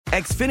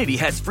Xfinity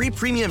has free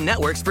premium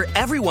networks for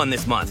everyone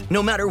this month,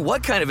 no matter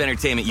what kind of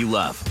entertainment you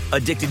love.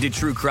 Addicted to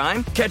true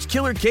crime? Catch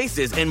killer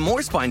cases and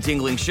more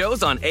spine-tingling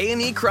shows on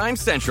A&E Crime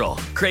Central.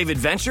 Crave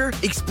adventure?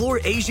 Explore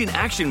Asian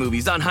action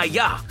movies on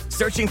Hi-YAH.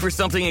 Searching for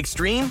something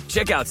extreme?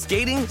 Check out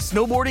skating,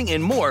 snowboarding,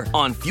 and more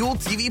on Fuel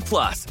TV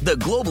Plus, the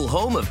global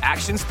home of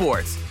action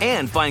sports.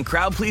 And find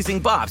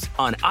crowd-pleasing bops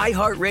on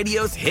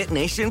iHeartRadio's Hit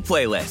Nation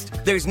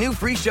playlist. There's new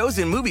free shows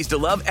and movies to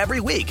love every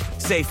week.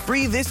 Say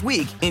free this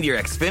week in your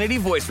Xfinity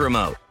voice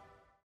remote.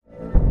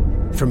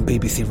 From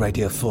BBC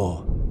Radio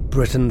 4,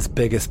 Britain's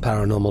biggest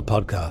paranormal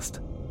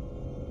podcast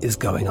is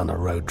going on a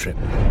road trip.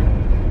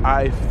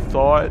 I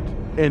thought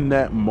in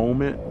that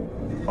moment,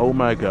 oh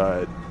my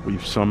God,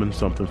 we've summoned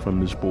something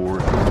from this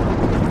board.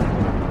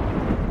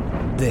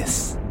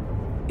 This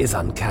is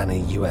Uncanny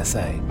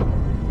USA.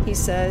 He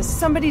says,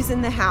 somebody's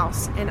in the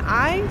house, and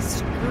I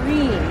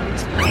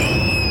screamed.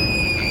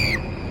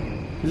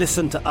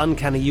 Listen to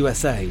Uncanny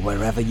USA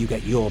wherever you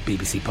get your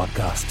BBC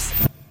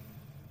podcasts,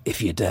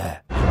 if you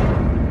dare.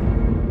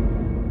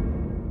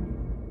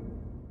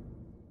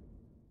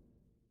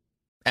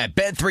 At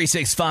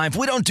Bet365,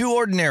 we don't do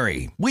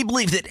ordinary. We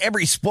believe that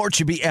every sport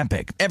should be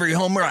epic. Every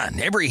home run,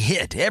 every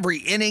hit, every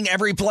inning,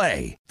 every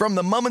play. From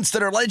the moments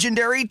that are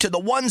legendary to the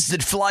ones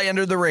that fly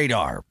under the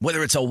radar.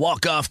 Whether it's a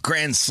walk-off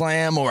grand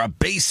slam or a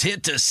base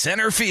hit to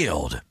center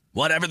field.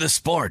 Whatever the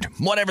sport,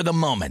 whatever the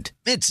moment.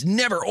 It's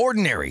never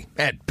ordinary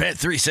at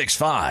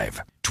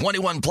Bet365.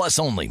 21 plus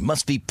only.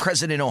 Must be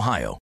present in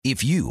Ohio.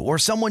 If you or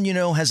someone you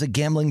know has a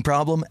gambling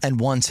problem and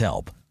wants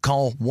help,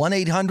 call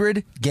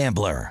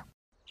 1-800-GAMBLER.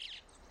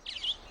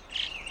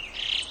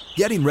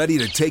 Getting ready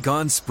to take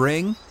on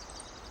spring?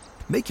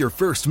 Make your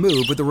first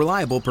move with the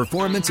reliable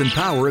performance and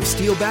power of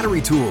Steel battery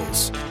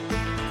tools.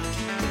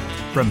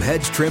 From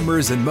hedge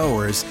trimmers and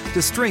mowers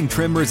to string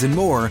trimmers and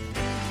more,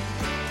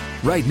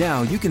 right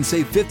now you can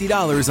save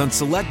 $50 on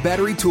select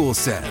battery tool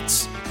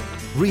sets.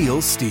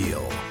 Real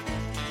Steel.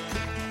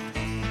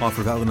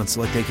 Offer valid on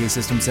select AK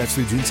system sets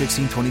through June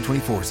 16,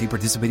 2024. See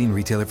participating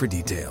retailer for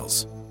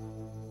details.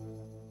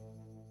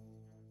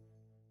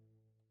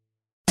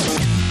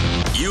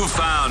 You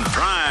found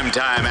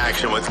primetime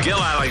action with Gil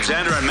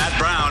Alexander and Matt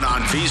Brown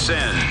on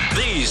VSiN,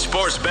 the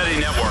Sports Betting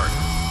Network.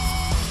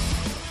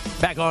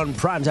 Back on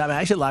primetime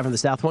action, live from the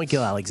South Point.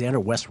 Gil Alexander,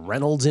 Wes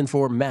Reynolds in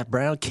for Matt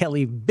Brown,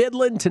 Kelly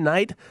Bidlin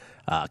tonight.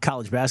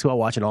 College basketball,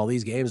 watching all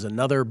these games.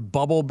 Another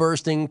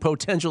bubble-bursting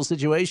potential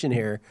situation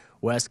here.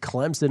 Wes,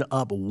 Clemson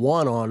up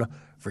 1 on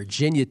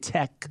Virginia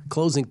Tech,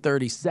 closing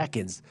 30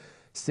 seconds.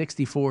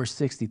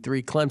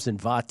 64-63, Clemson.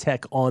 Va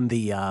Tech on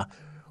the...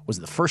 was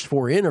it the first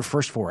 4 in or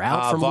first 4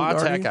 out from Va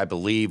Tech, I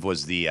believe,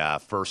 was the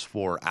first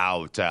 4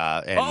 out,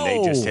 and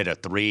they just hit a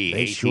 3.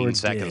 18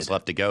 seconds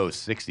left to go,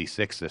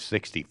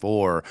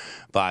 66-64.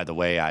 By the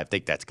way, I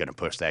think that's going to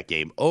push that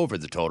game over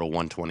the total,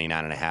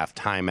 129.5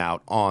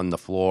 timeout on the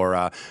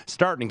floor.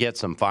 Starting to get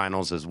some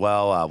finals as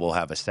well. We'll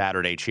have a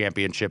Saturday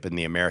championship in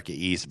the America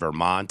East,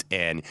 Vermont,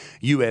 and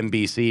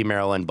UMBC,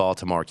 Maryland,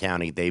 Baltimore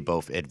County. They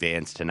both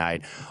advanced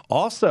tonight.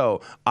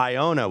 Also,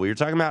 Iona, we were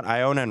talking about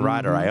Iona and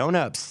Rider. Iona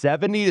up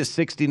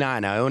 70-69.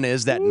 Iona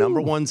is that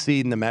number 1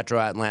 seed in the Metro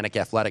Atlantic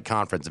Athletic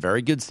Conference. A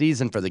very good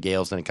season for the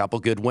Gales and a couple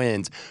good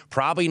wins.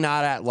 Probably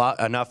not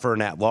enough for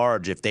an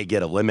at-large if they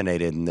get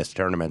eliminated in this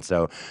tournament.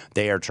 So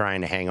they are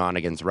trying to hang on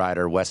against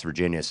Rider. West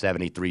Virginia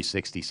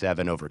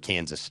 73-67 over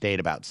Kansas State.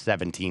 About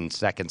 17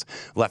 seconds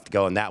left to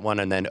go in that one.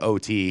 And then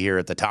OT here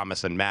at the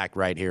Thomas and Mack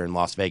right here in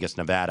Las Vegas,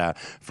 Nevada.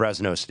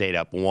 Fresno State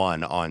up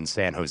 1 on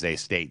San Jose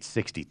State,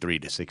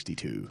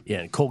 63-62. Yeah,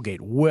 and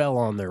Colgate well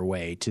on their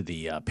way to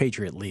the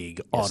Patriot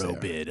League auto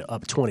bid,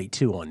 up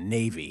 22 on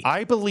Navy.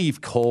 I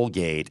believe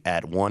Colgate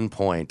at one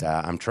point,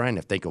 I'm trying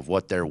to think of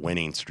what their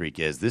winning streak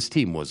is. This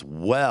team was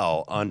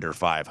well under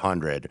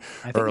 500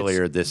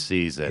 earlier this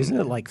season. Isn't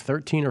it like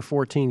 13 or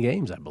 14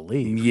 games, I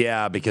believe?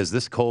 Yeah, because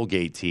this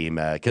Colgate team,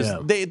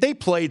 they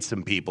played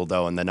some people,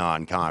 though, in the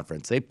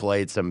non-conference. They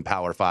played some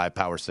Power 5,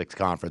 Power 6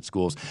 conference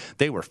schools.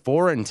 They were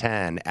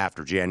 4-10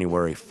 after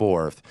January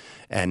 4th,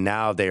 and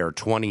now they are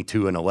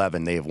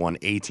 22-11. They have won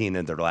 18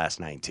 of their last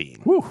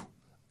 19. Whew.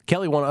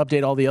 Kelly, want to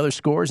update all the other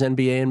scores,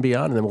 NBA and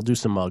beyond, and then we'll do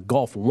some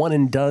golf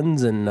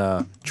one-and-dones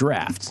and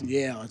drafts.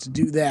 Yeah, let's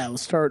do that.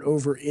 Let's start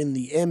over in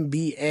the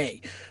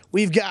NBA.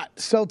 We've got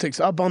Celtics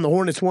up on the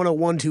Hornets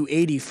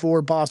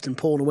 101-84. Boston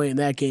pulling away in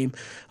that game.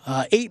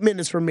 8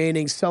 minutes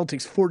remaining.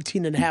 Celtics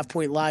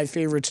 14.5-point live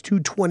favorites,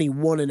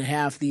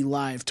 221.5 the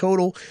live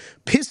total.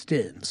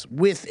 Pistons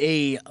with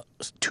a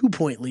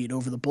 2-point lead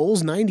over the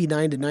Bulls,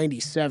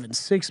 99-97.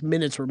 6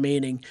 minutes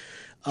remaining.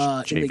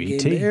 In the game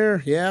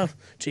there. Yeah,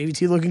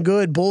 JVT looking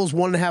good. Bulls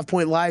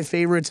 1.5-point live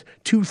favorites,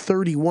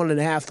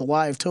 231.5 the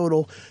live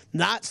total.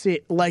 Not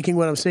liking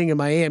what I'm seeing in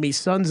Miami.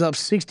 Suns up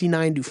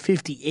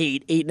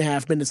 69-58,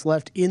 8.5 minutes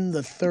left in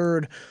the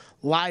third.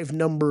 Live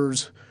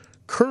numbers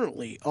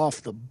currently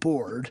off the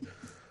board.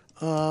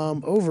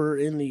 Over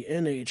in the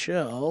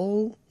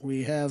NHL,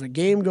 we have a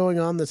game going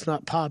on that's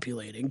not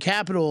populating.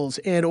 Capitals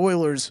and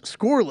Oilers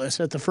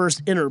scoreless at the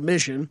first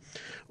intermission.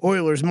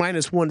 Oilers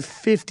minus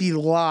 150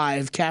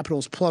 live.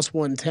 Capitals plus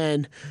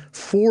 110.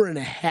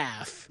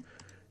 4.5.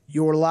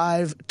 Your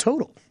live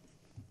total.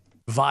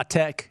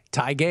 Vatek,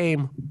 tie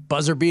game.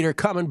 Buzzer beater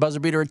coming. Buzzer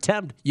beater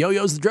attempt.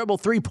 Yo-yo's the dribble.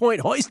 3-point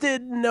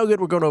hoisted. No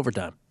good. We're going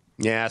overtime.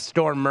 Yeah,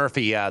 Storm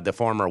Murphy, the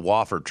former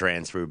Wofford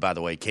transfer, by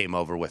the way, came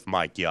over with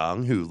Mike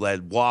Young, who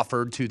led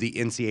Wofford to the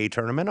NCAA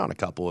tournament on a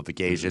couple of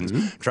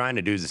occasions, trying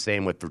to do the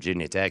same with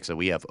Virginia Tech. So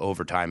we have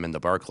overtime in the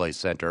Barclays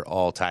Center,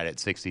 all tied at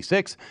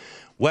 66.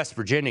 West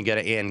Virginia got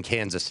to end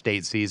Kansas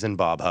State season.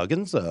 Bob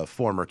Huggins, a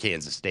former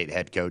Kansas State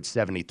head coach,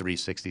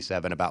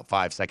 73-67, about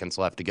 5 seconds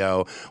left to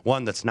go.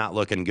 One that's not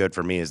looking good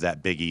for me is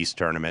that Big East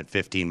tournament,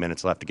 15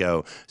 minutes left to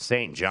go.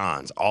 St.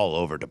 John's all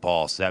over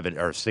DePaul,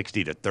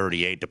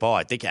 60-38. DePaul,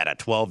 I think, had a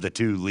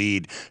 12-2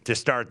 lead to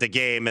start the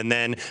game, and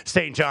then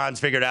St. John's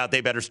figured out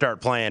they better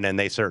start playing, and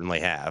they certainly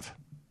have.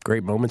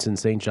 Great moments in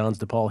St. John's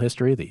DePaul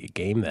history, the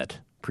game that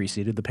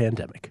preceded the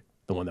pandemic.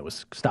 The one that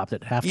was stopped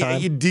at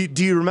halftime. Yeah,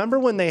 do you remember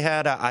when they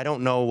had, I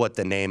don't know what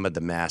the name of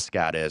the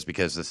mascot is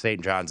because the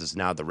St. John's is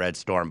now the Red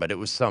Storm, but it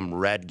was some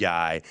red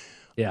guy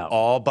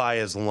all by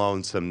his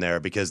lonesome there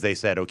because they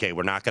said, okay,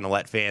 we're not going to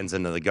let fans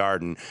into the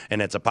Garden.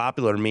 And it's a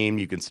popular meme.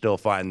 You can still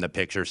find the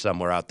picture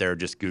somewhere out there.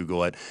 Just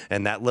Google it.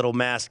 And that little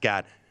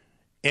mascot,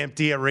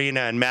 empty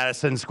arena in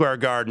Madison Square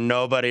Garden,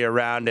 nobody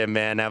around him,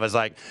 man. I was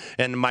like,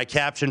 and my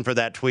caption for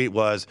that tweet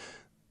was,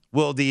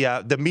 well,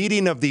 the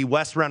meeting of the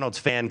Wes Reynolds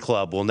fan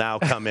club will now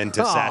come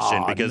into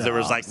session because there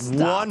was like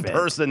one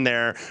person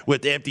there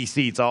with empty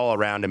seats all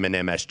around him in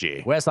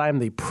MSG. Wes, I am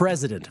the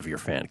president of your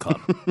fan club.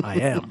 I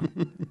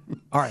am.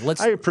 All right,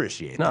 I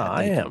appreciate that.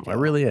 I am. I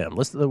really am.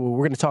 We're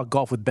going to talk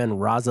golf with Ben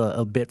Raza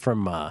a bit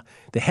from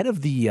the head of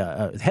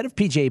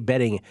PGA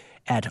betting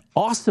at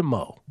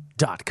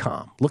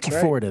Awesemo.com. Looking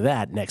forward to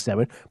that next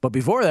segment. But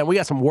before that, we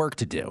got some work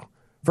to do.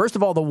 First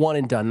of all, the one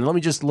and done.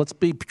 And let's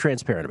be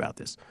transparent about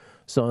this.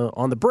 So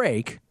on the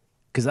break,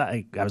 because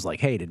I was like,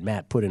 hey, did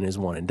Matt put in his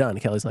one and done?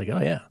 Kelly's like, oh,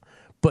 yeah.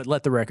 But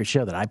let the record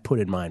show that I put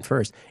in mine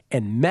first.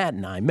 And Matt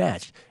and I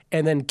matched.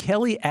 And then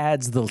Kelly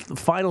adds the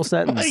final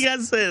sentence. You got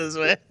to say this,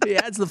 man. He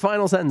adds the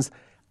final sentence.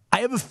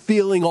 I have a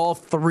feeling all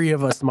three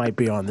of us might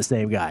be on the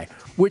same guy,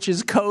 which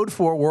is code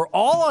for we're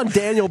all on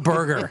Daniel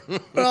Berger.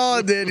 We're all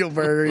on Daniel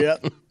Berger,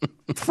 yep.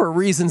 For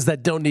reasons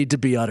that don't need to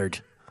be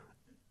uttered.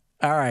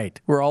 All right,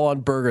 we're all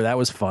on Berger. That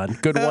was fun.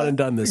 Good one and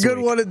done this week.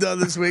 Good one and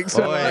done this week.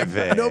 So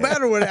no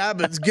matter what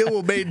happens, Gil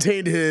will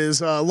maintain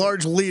his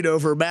large lead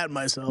over Matt and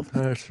myself.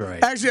 That's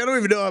right. Actually, I don't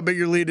even know how big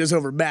your lead is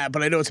over Matt,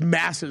 but I know it's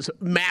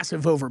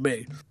massive over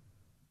me.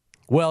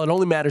 Well, it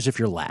only matters if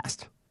you're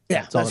last.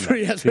 Yeah, that's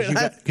right.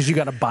 Because you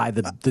got to buy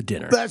the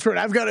dinner. That's right.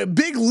 I've got a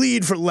big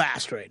lead for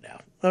last right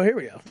now. Oh, here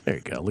we go. There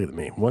you go. Look at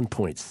me.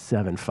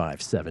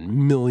 $1.757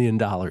 million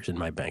in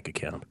my bank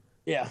account.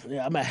 Yeah.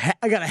 I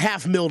got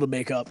 $500,000 to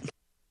make up.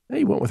 Hey,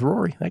 you went with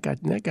Rory. That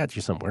got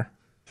you somewhere.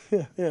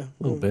 Yeah. A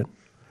little bit.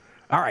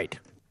 All right.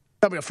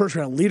 That'll be a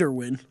first-round leader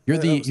win. You're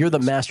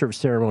the master of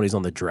ceremonies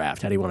on the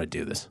draft. How do you want to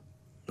do this?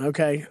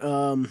 Okay.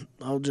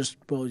 I'll just,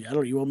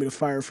 you want me to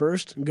fire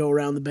first and go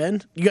around the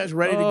bend? You guys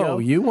ready to go? Oh,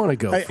 you want to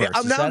go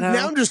first.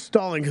 Now I'm just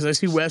stalling because I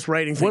see Wes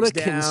writing things down. What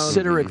a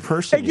considerate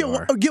person you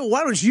are. Gil,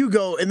 why don't you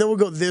go, and then we'll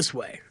go this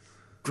way.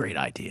 Great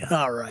idea.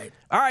 All right.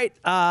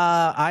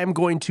 I'm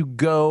going to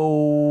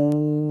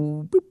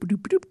go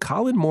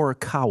Colin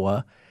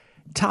Morikawa,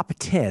 top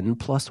 10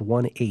 plus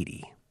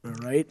 180. All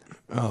right.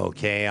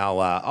 Okay,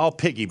 I'll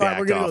piggyback. Right,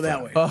 we're gonna go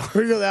that way.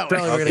 We're gonna go that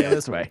way. We're gonna go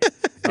this way.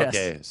 Yes.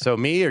 Okay, so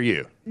me or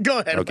you? Go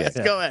ahead. Okay.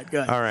 Go ahead.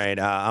 All right,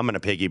 I'm going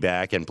to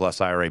piggyback, and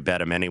plus I already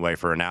bet him anyway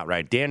for an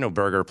outright. Daniel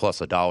Berger plus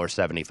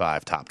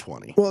 $1.75, top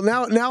 20. Well,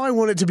 now I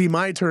want it to be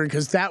my turn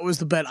because that was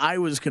the bet I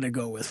was going to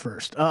go with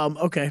first.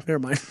 Okay, never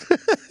mind.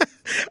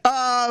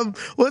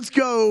 Let's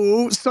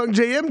go Sung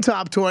JM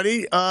top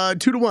 20,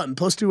 2-1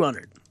 plus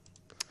 200.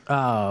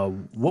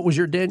 What was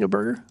your Daniel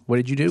Berger? What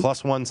did you do?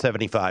 Plus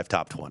 175,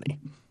 top 20.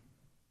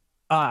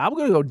 I'm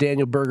going to go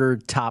Daniel Berger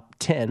top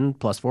 10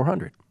 plus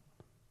 400.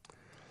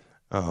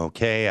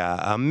 Okay,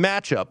 a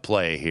matchup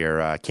play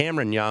here.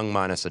 Cameron Young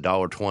minus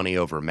 $1.20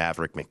 over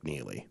Maverick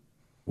McNeely.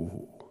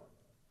 Ooh,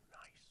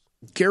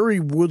 nice. Gary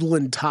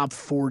Woodland top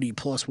 40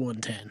 plus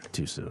 110.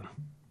 Too soon.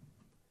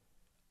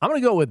 I'm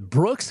going to go with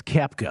Brooks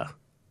Koepka.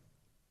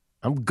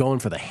 I'm going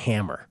for the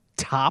hammer.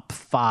 Top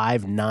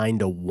 5,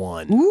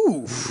 9-1.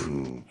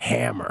 Ooh.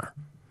 Hammer.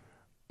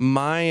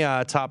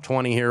 My top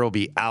 20 here will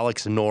be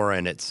Alex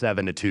Noren at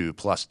 7-2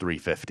 plus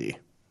 350.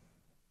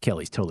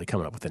 Kelly's totally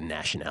coming up with a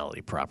nationality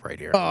prop right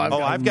here.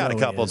 I've got a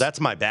couple. That's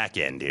my back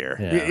end here.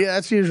 Yeah,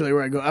 that's usually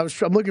where I go.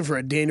 I'm looking for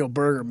a Daniel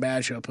Berger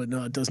matchup, but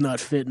no, it does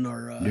not fit in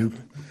our. Nope.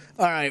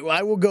 All right, well,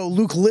 I will go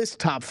Luke List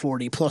top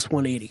 40 plus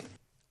 180.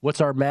 What's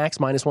our max?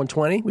 Minus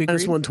 120? We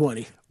minus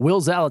 120. Will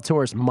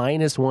Zalatoris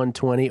minus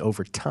 120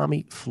 over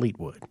Tommy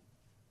Fleetwood.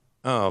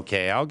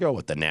 Okay, I'll go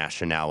with the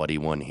nationality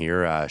one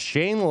here.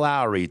 Shane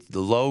Lowry, the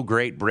low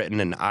Great Britain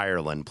and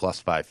Ireland, plus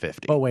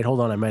 550. Oh, wait, hold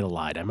on. I might have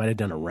lied. I might have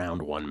done a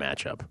round one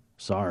matchup.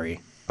 Sorry.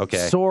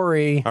 Okay.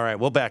 Sorry. All right,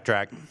 we'll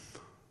backtrack.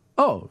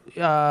 Oh,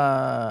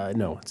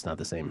 no, it's not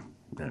the same.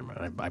 Never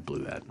mind. I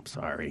blew that.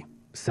 Sorry.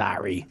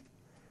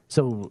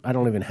 So I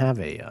don't even have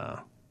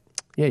a.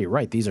 Yeah, you're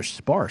right. These are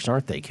sparse,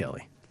 aren't they,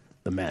 Kelly?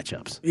 The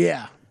matchups.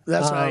 Yeah,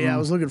 that's right. Yeah, I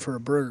was looking for a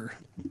burger.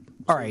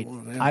 All right,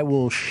 I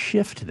will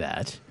shift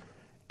that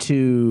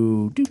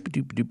to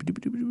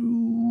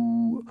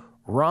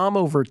Rom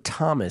over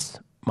Thomas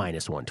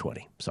minus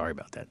 120. Sorry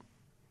about that.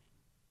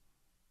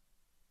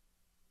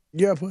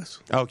 Yeah, please.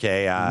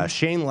 Okay,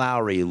 Shane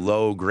Lowry,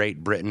 low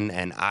Great Britain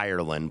and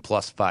Ireland,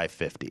 plus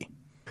 550.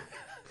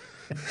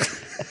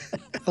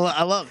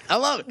 I love it.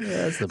 Yeah,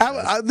 that's the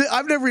best.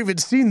 I've never even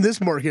seen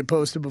this market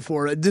posted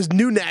before. This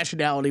new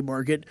nationality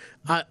market.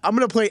 I'm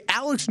going to play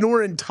Alex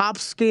Noren top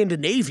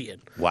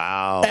Scandinavian.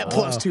 Wow. At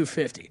plus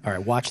 250. All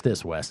right, watch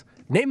this, Wes.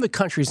 Name the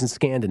countries in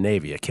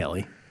Scandinavia,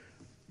 Kelly.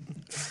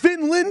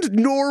 Finland,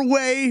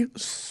 Norway,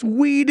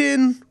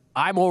 Sweden.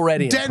 I'm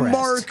already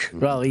Denmark. impressed.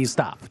 Well, you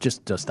stop.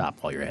 Just stop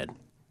while you're ahead.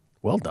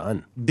 Well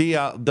done. The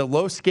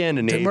low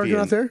Scandinavian. Denmark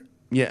not there?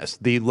 Yes,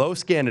 the low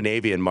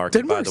Scandinavian market,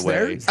 Denmark's by the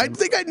way. there. I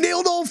think I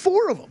nailed all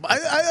 4 of them.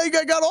 I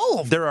got all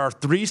of them. There are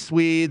 3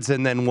 Swedes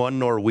and then 1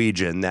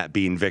 Norwegian, that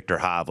being Victor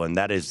Hovland.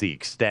 That is the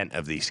extent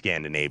of the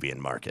Scandinavian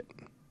market.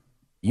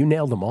 You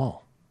nailed them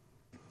all.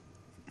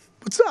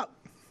 What's up?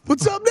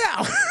 What's up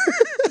now?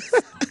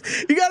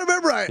 You got to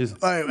remember, I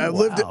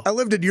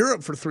lived in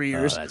Europe for 3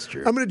 years. Oh, that's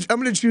true. I'm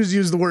gonna choose to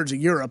use the words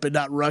Europe and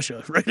not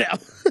Russia right now.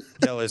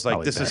 Kelly's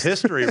like, this is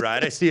history,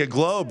 right? I see a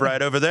globe right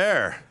over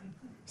there.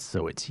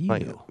 So it's you.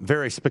 Like,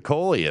 very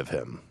Spicoli of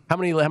him. How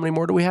many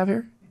more do we have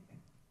here?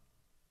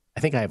 I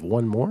think I have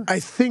one more. I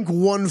think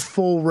one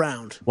full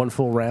round. One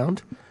full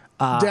round.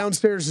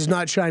 Downstairs is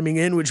not chiming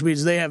in, which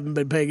means they haven't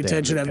been paying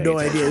attention. I have no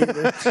idea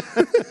either.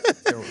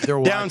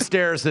 They're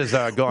Downstairs has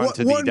gone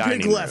to the one dining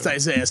pig room. left,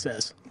 Isaiah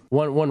says.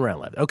 One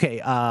round left. Okay.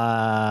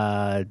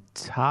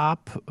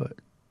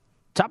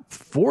 Top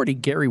 40,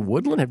 Gary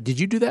Woodland. Did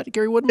you do that,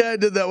 Gary Woodland? Yeah, I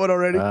did that one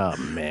already. Oh,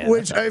 man.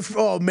 I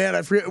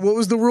forget. What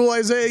was the rule,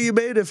 Isaiah, you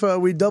made if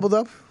we doubled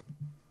up?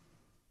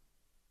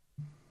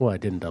 Well, I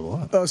didn't double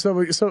up.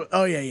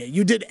 Oh, yeah.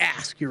 You did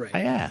ask. You're right.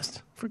 I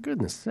asked. For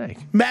goodness sake.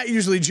 Matt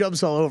usually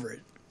jumps all over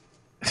it.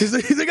 He's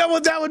like, I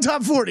want that one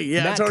top 40.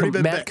 Yeah, Matt it's already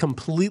been Matt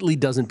completely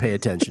doesn't pay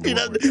attention to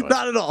what we're doing.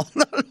 Not at all.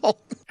 Not at all.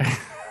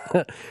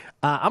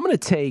 I'm going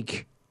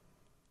to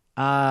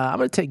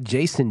take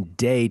Jason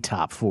Day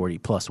top 40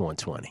 plus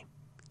 120.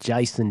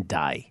 Jason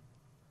Day.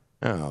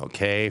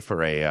 Okay,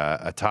 for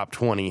a top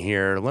 20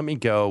 here, let me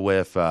go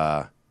with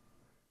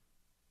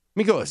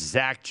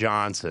Zach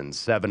Johnson,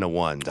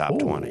 7-1 top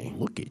 20.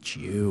 Look at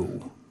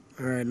you.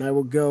 All right, and I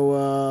will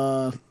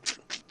go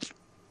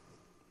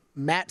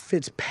Matt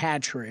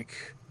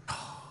Fitzpatrick,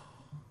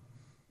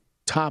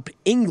 top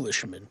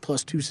Englishman,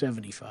 plus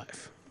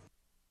 275.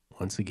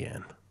 Once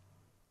again,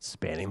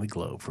 spanning the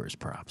globe for his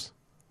props.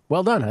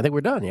 Well done. I think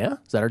we're done, yeah?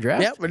 Is that our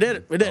draft? Yep, we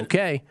did it.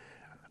 Okay.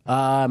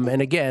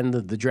 And again,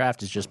 the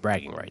draft is just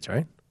bragging rights,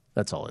 right?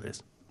 That's all it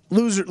is.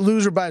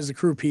 Loser buys the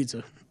crew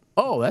pizza.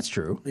 Oh, that's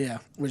true. Yeah,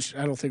 which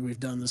I don't think we've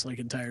done this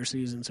entire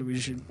season, so we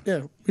should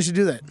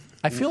do that.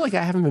 I feel like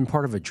I haven't been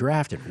part of a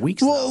draft in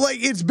weeks. Well, though.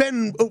 it's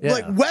been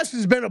like Wes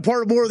has been a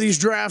part of more of these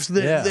drafts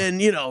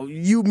than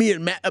you, me,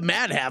 and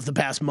Matt have the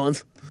past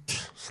month.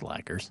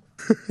 Slackers.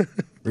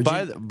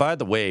 By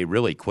the way,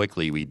 really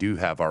quickly, we do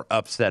have our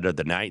upset of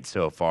the night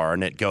so far,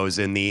 and it goes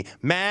in the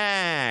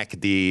MAC,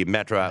 the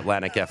Metro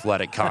Atlantic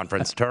Athletic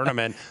Conference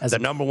Tournament. The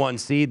number 1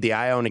 seed, the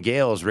Iona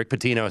Gales, Rick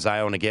Pitino's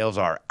Iona Gales,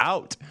 are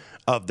out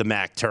of the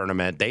MAC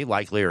tournament. They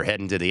likely are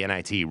heading to the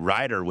NIT.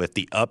 Ryder with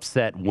the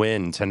upset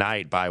win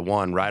tonight by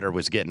 1. Ryder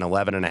was getting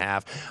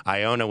 11.5.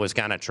 Iona was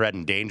kind of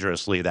treading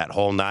dangerously that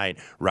whole night.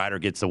 Ryder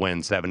gets the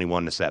win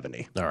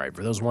 71-70. All right.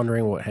 For those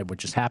wondering what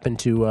just happened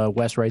to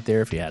Wes right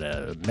there, if he had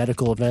a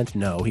medical event,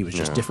 no, he was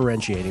just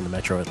differentiating the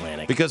Metro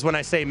Atlantic. Because when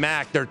I say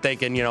MAC, they're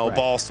thinking, right.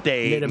 Ball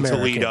State, and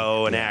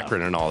Toledo, and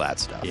Akron, and all that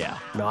stuff. Yeah.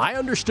 No, I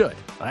understood.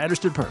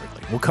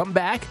 Perfectly. We'll come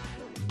back.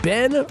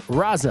 Ben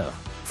Raza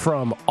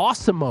from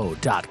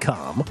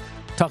Awesemo.com.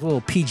 Talk a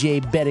little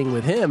PGA betting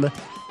with him, and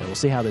we'll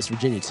see how this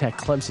Virginia Tech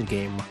Clemson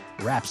game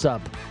wraps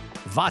up.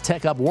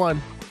 Va-Tech up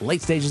 1,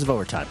 late stages of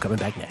overtime. Coming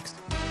back next.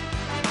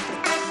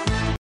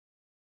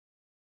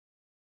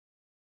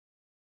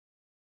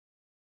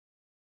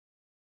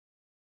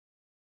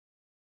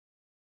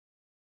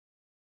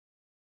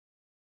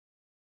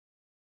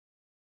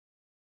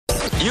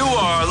 You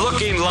are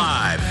looking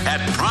live at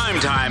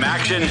Primetime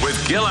Action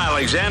with Gil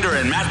Alexander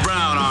and Matt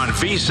Brown on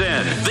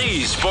VSiN,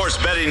 the Sports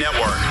Betting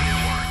Network.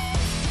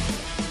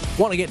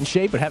 Want to get in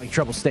shape but having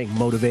trouble staying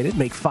motivated?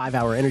 Make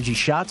 5-Hour Energy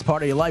shots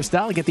part of your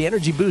lifestyle and get the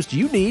energy boost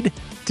you need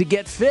to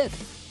get fit.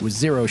 With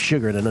 0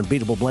 sugar and an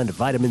unbeatable blend of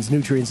vitamins,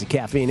 nutrients, and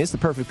caffeine, it's the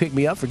perfect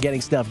pick-me-up for getting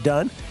stuff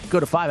done. Go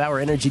to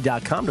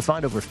 5hourenergy.com to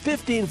find over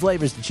 15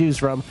 flavors to choose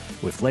from,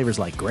 with flavors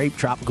like grape,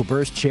 tropical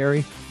burst,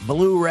 cherry,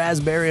 blue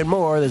raspberry, and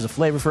more. There's a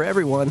flavor for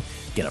everyone.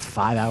 Get a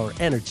 5-Hour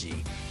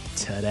Energy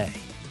today.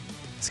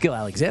 Skill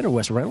Alexander,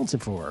 Wes Reynolds,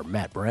 and for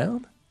Matt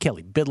Brown,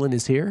 Kelly Bidlin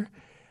is here.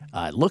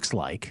 It looks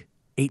like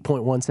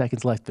 8.1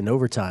 seconds left in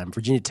overtime.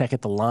 Virginia Tech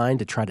at the line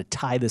to try to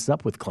tie this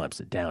up with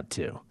Clemson down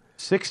 2.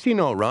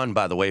 16-0 run,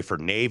 by the way, for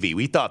Navy.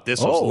 We thought this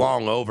was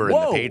long over in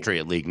the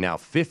Patriot League. Now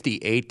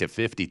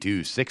 58-52,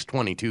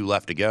 6:22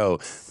 left to go.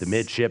 The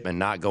midshipmen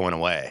not going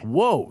away.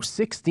 Whoa,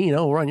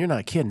 16-0 run. You're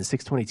not kidding.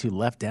 6:22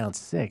 left, down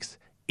 6.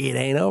 It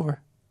ain't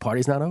over.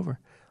 Party's not over.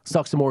 Let's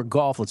talk some more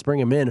golf. Let's bring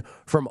him in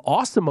from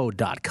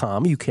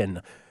Awesemo.com. You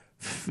can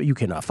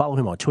follow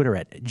him on Twitter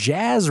at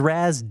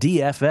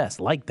JazzRazDFS.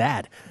 Like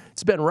that.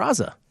 It's Ben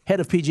Raza, head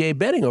of PGA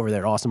betting over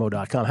there at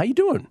Awesemo.com. How you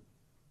doing?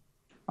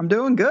 I'm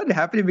doing good.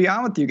 Happy to be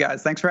on with you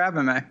guys. Thanks for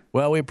having me.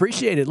 Well, we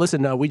appreciate it.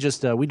 Listen, we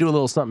do a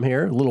little something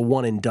here, a little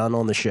one and done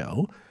on the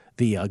show,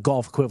 the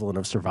golf equivalent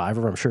of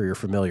Survivor. I'm sure you're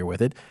familiar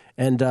with it.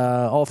 And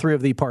all 3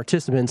 of the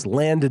participants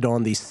landed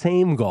on the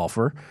same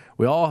golfer.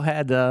 We all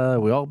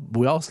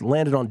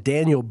landed on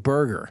Daniel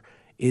Berger.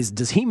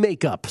 Does he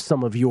make up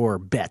some of your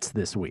bets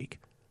this week?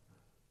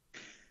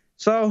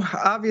 So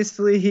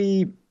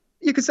obviously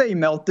you could say he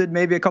melted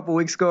maybe a couple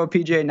weeks ago at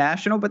PGA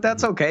National, but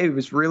that's okay. He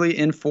was really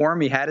in form.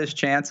 He had his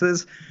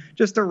chances.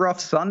 Just a rough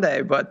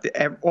Sunday, but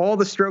all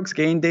the strokes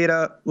gain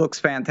data looks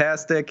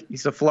fantastic.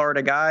 He's a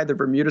Florida guy. The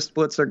Bermuda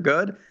splits are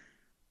good.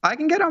 I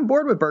can get on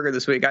board with Berger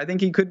this week. I think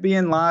he could be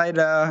in line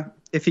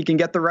if he can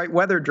get the right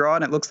weather draw,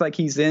 and it looks like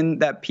he's in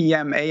that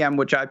PM, AM,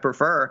 which I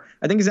prefer.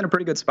 I think he's in a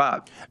pretty good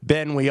spot.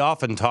 Ben, we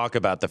often talk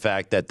about the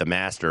fact that the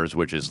Masters,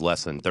 which is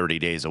less than 30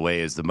 days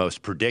away, is the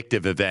most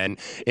predictive event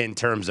in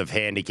terms of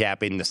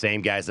handicapping. The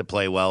same guys that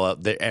play well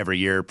every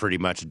year pretty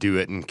much do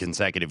it in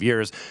consecutive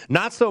years.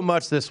 Not so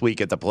much this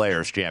week at the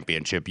Players'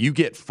 Championship. You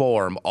get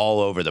form all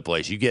over the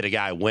place. You get a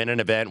guy win an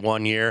event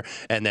one year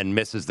and then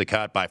misses the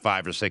cut by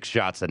 5 or 6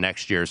 shots the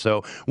next year.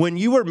 So when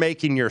you were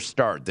making your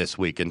start this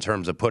week in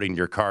terms of putting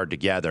your card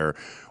together,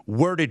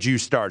 where did you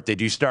start?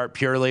 Did you start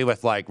purely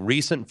with like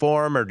recent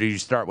form, or did you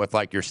start with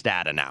like your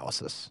stat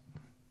analysis?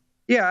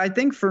 Yeah, I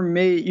think for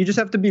me, you just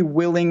have to be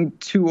willing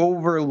to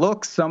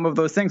overlook some of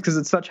those things because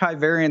it's such high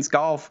variance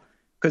golf.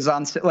 Because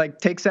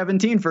take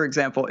 17, for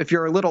example, if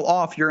you're a little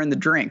off, you're in the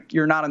drink.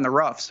 You're not in the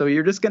rough. So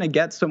you're just going to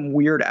get some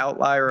weird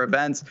outlier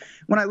events.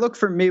 When I look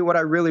for me, what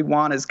I really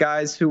want is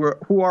guys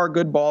who are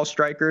good ball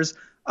strikers.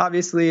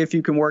 Obviously, if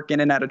you can work in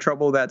and out of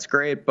trouble, that's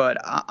great. But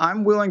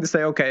I'm willing to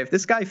say, okay, if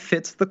this guy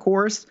fits the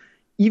course,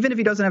 even if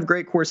he doesn't have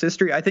great course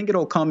history, I think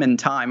it'll come in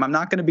time. I'm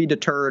not going to be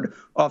deterred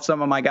off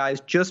some of my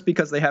guys just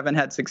because they haven't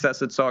had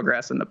success at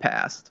Sawgrass in the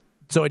past.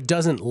 So it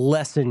doesn't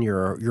lessen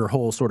your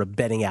whole sort of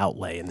betting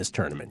outlay in this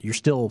tournament. You're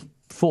still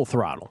full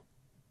throttle.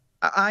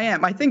 I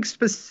am. I think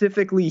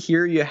specifically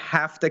here you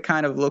have to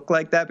kind of look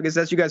like that because,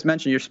 as you guys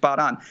mentioned, you're spot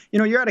on.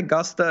 You're at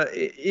Augusta.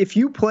 If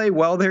you play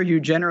well there, you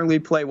generally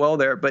play well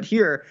there. But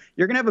here,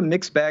 you're going to have a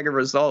mixed bag of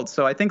results.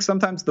 So I think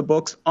sometimes the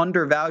books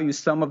undervalue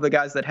some of the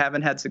guys that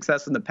haven't had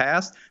success in the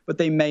past, but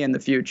they may in the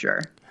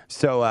future.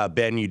 So,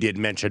 Ben, you did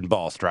mention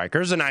ball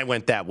strikers, and I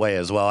went that way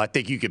as well. I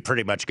think you could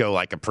pretty much go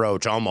like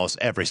approach almost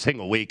every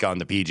single week on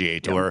the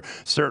PGA Tour. Yep.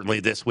 Certainly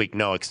this week,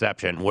 no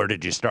exception. Where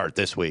did you start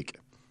this week?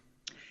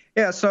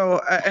 Yeah,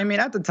 so, I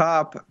mean, at the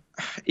top,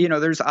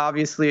 there's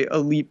obviously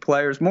elite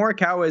players.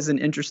 Morikawa is an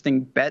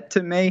interesting bet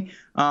to me.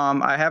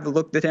 I have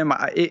looked at him.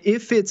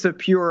 If it's a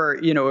pure,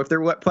 if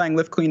they're playing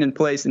lift clean in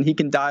place and he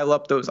can dial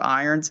up those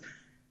irons,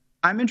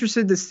 I'm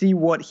interested to see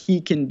what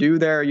he can do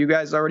there. You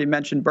guys already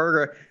mentioned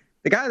Berger.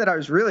 The guy that I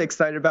was really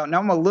excited about, now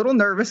I'm a little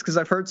nervous because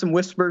I've heard some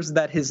whispers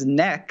that his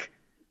neck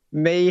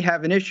may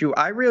have an issue.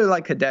 I really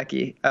like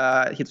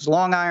Hideki. His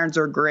long irons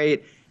are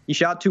great. He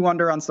shot 2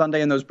 under on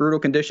Sunday in those brutal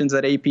conditions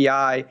at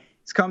API.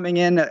 He's coming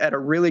in at a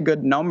really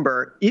good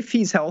number. If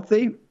he's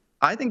healthy,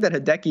 I think that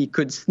Hideki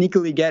could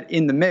sneakily get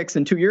in the mix.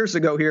 And 2 years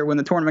ago here, when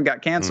the tournament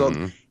got canceled,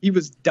 he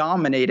was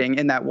dominating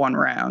in that one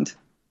round.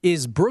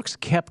 Is Brooks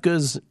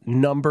Koepka's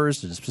numbers,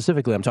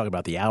 specifically I'm talking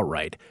about the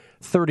outright,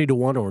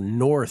 30-1 or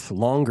north,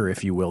 longer,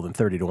 if you will, than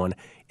 30-1,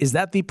 is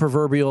that the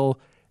proverbial,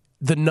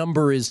 the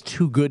number is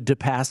too good to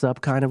pass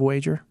up kind of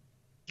wager?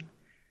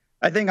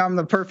 I think I'm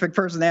the perfect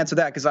person to answer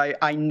that because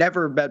I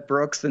never bet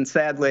Brooks, and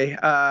sadly,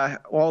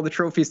 all the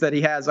trophies that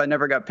he has, I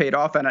never got paid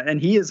off on it, and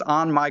he is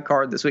on my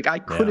card this week. I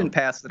couldn't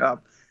pass it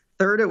up.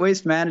 Third at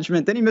Waste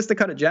Management, then he missed the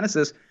cut at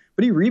Genesis,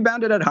 but he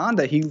rebounded at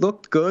Honda. He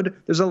looked good.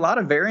 There's a lot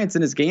of variance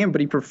in his game,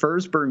 but he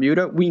prefers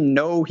Bermuda. We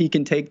know he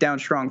can take down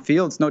strong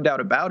fields, no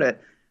doubt about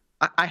it.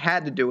 I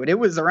had to do it. It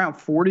was around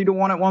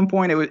 40-1 at one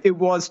point. It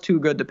was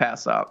too good to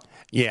pass up.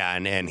 Yeah,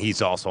 and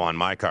he's also on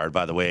my card,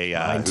 by the way,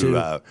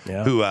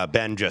 who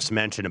Ben just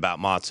mentioned about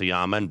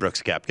Matsuyama and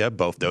Brooks Koepka.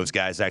 Both those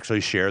guys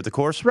actually share the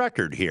course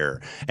record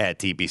here at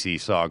TPC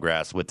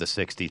Sawgrass with the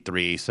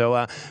 63.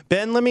 So,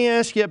 Ben, let me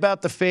ask you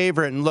about the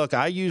favorite. And look,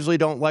 I usually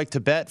don't like to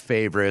bet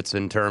favorites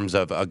in terms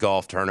of a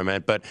golf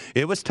tournament, but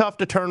it was tough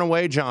to turn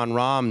away Jon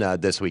Rahm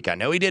this week. I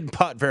know he didn't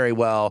putt very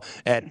well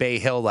at Bay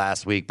Hill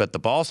last week, but the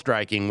ball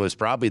striking was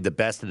probably the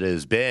best it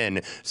has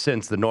been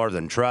since the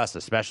Northern Trust,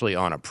 especially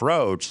on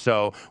approach.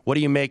 So what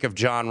do you make of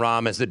Jon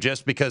Rahm? Is it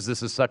just because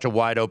this is such a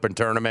wide open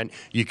tournament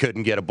you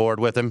couldn't get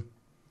aboard with him?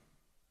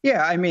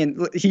 Yeah, I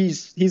mean,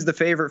 he's the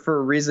favorite for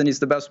a reason. He's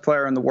the best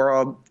player in the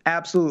world.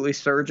 Absolutely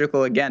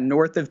surgical. Again,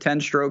 north of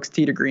 10 strokes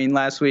tee to green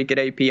last week at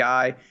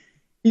API.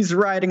 He's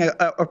riding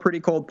a pretty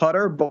cold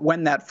putter, but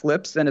when that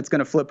flips, and it's going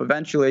to flip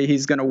eventually,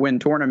 he's going to win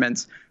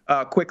tournaments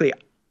quickly.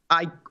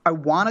 I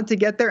wanted to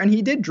get there, and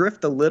he did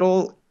drift a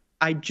little.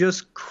 I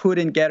just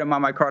couldn't get him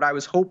on my card. I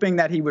was hoping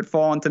that he would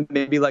fall into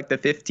maybe like the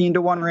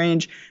 15-1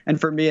 range, and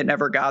for me, it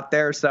never got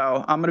there.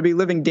 So I'm going to be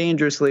living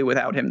dangerously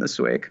without him this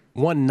week.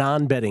 One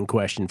non-betting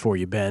question for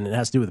you, Ben. It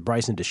has to do with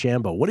Bryson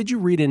DeChambeau. What did you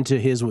read into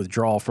his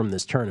withdrawal from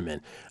this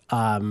tournament?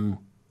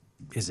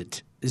 Is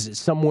it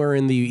somewhere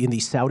in the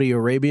Saudi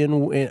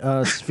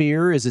Arabian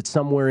sphere? Is it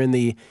somewhere in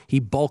he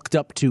bulked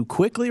up too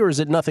quickly, or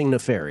is it nothing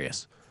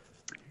nefarious?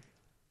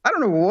 I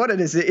don't know what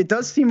it is. It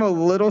does seem a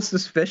little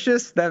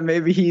suspicious that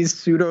maybe he's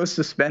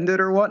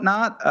pseudo-suspended or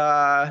whatnot.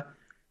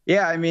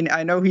 Yeah, I mean,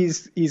 I know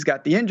he's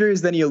got the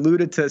injuries. Then he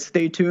alluded to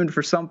stay tuned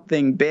for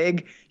something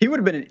big. He would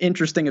have been an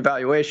interesting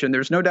evaluation.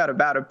 There's no doubt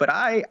about it. But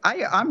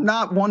I'm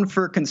not one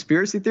for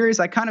conspiracy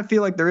theories. I kind of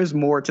feel like there is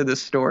more to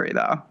this story,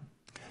 though.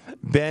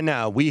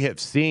 Ben, we have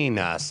seen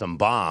some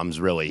bombs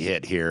really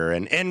hit here,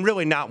 and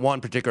really not one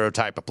particular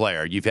type of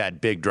player. You've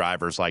had big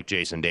drivers like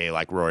Jason Day,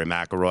 like Rory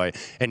McIlroy,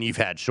 and you've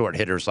had short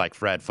hitters like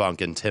Fred Funk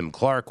and Tim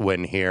Clark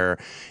win here.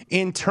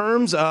 In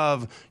terms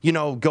of,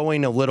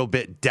 going a little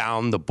bit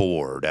down the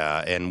board,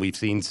 and we've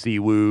seen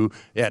Siwoo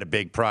at a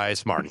big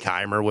price. Martin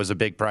Keimer was a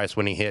big price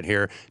when he hit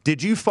here.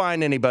 Did you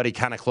find anybody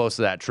kind of close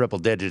to that triple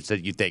digits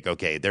that you think,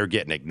 okay, they're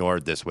getting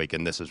ignored this week,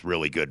 and this is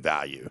really good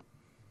value?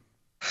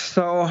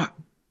 So...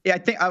 yeah, I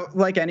think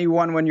like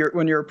anyone, when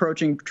you're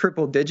approaching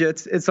triple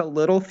digits, it's a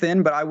little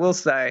thin. But I will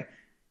say,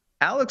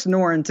 Alex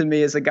Noren to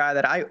me is a guy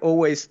that I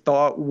always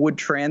thought would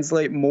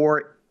translate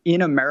more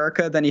in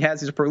America than he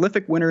has. He's a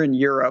prolific winner in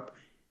Europe,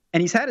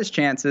 and he's had his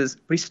chances,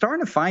 but he's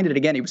starting to find it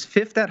again. He was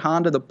fifth at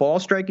Honda. The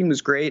ball striking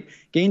was great.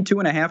 Gained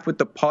 2.5 with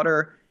the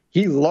putter.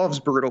 He loves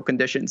brutal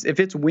conditions. If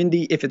it's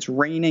windy, if it's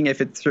raining,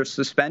 if it's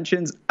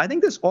suspensions, I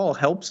think this all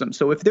helps him.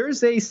 So if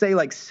there's a, say,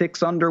 like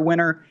 6 under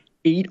winner,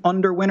 8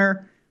 under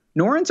winner,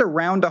 Noren's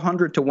around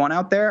 100-1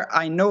 out there.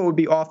 I know it would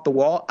be off the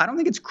wall. I don't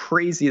think it's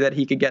crazy that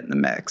he could get in the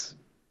mix.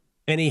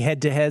 Any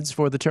head-to-heads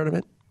for the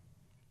tournament?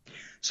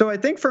 So I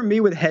think for me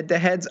with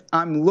head-to-heads,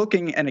 I'm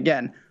looking, and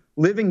again,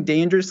 living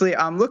dangerously,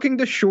 I'm looking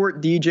to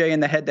short DJ in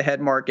the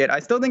head-to-head market. I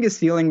still think his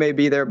ceiling may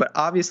be there, but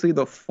obviously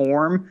the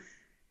form,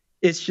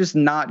 it's just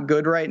not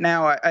good right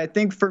now. I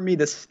think for me,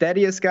 the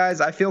steadiest guys,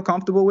 I feel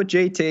comfortable with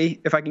JT.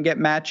 If I can get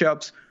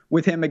matchups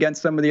with him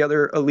against some of the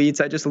other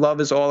elites. I just love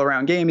his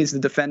all-around game. He's the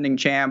defending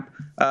champ.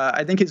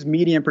 I think his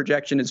median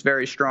projection is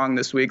very strong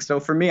this week. So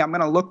for me, I'm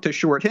going to look to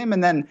short him,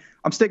 and then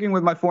I'm sticking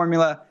with my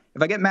formula.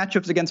 If I get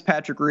matchups against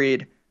Patrick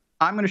Reed,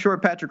 I'm going to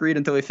short Patrick Reed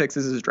until he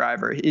fixes his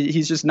driver.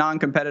 He's just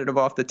non-competitive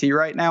off the tee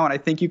right now, and I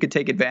think you could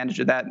take advantage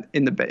of that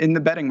in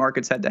the betting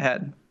markets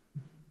head-to-head.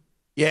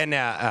 Yeah,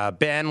 now,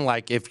 Ben,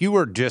 like if you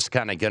were just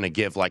kind of going to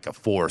give like a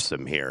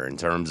foursome here in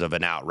terms of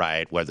an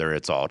outright, whether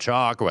it's all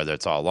chalk or whether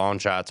it's all long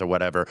shots or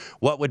whatever,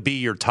 what would be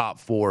your top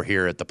 4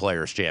 here at the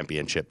Players'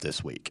 Championship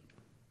this week?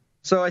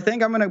 So I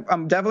think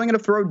I'm definitely going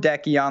to throw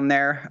Decky on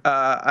there.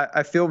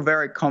 I feel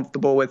very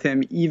comfortable with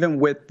him, even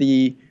with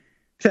the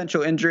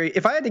potential injury.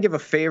 If I had to give a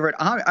favorite,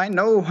 I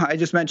know I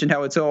just mentioned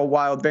how it's all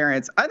wild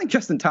variance. I think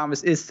Justin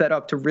Thomas is set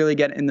up to really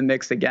get in the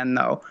mix again,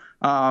 though.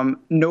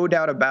 No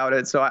doubt about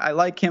it. So I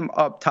like him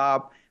up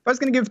top. If I was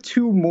going to give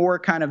 2 more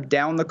kind of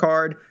down the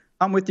card,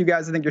 I'm with you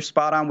guys. I think you're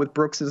spot on with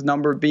Brooks's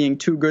number being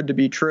too good to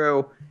be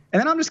true. And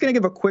then I'm just going to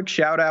give a quick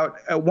shout out.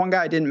 One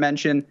guy I didn't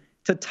mention,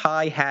 to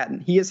Ty Hatton.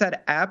 He has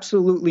had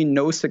absolutely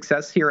no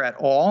success here at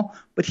all,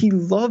 but he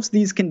loves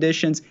these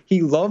conditions.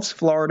 He loves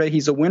Florida.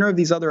 He's a winner of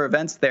these other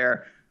events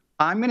there.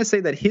 I'm going to say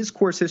that his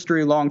course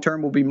history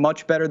long-term will be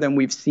much better than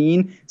we've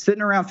seen.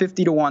 Sitting around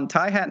 50-1,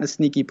 Ty Hatton a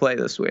sneaky play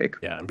this week.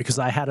 Yeah, and because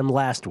I had him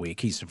last week,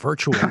 he's a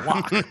virtual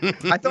lock.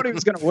 I thought he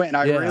was going to win.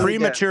 Really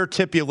Premature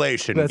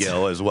tipulation,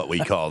 Gil, is what we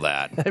call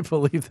that. I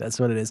believe that's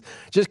what it is.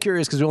 Just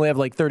curious, because we only have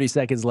like 30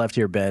 seconds left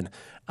here, Ben.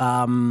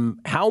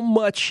 How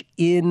much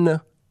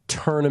in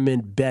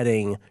tournament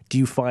betting do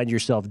you find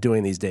yourself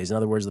doing these days? In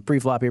other words, the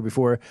pre-flop here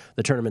before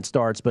the tournament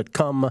starts, but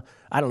come,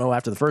 I don't know,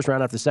 after the first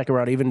round, after the second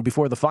round, even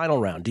before the final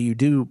round, do you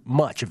do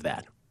much of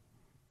that?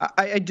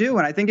 I do,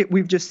 and I think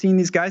we've just seen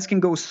these guys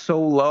can go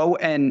so low,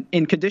 and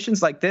in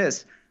conditions like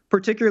this,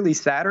 particularly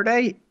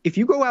Saturday, if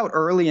you go out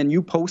early and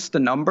you post a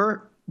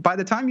number, by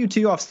the time you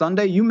tee off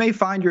Sunday, you may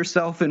find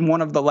yourself in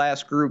one of the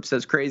last groups,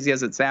 as crazy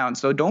as it sounds.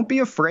 So don't be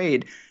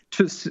afraid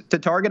to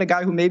target a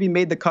guy who maybe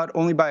made the cut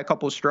only by a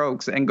couple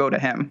strokes and go to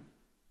him.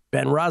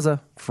 Ben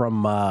Raza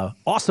from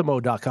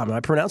Awesemo.com. Am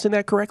I pronouncing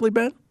that correctly,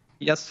 Ben?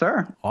 Yes,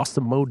 sir.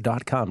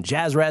 Awesemo.com.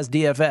 Jazz Raz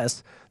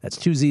DFS. That's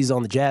 2 Z's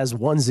on the Jazz,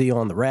 1 Z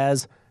on the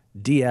Raz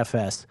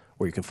DFS,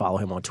 where you can follow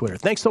him on Twitter.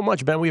 Thanks so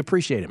much, Ben. We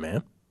appreciate it,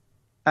 man.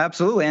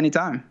 Absolutely.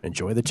 Anytime.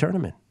 Enjoy the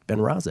tournament. Ben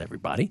Raza,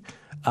 everybody.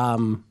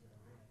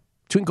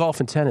 Between golf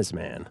and tennis,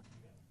 man,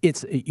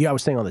 I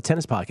was saying on the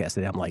tennis podcast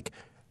today, I'm like,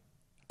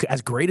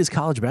 as great as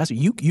college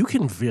basketball, you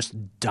can just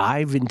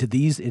dive into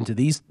these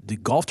the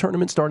golf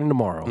tournament starting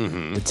tomorrow,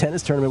 the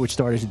tennis tournament which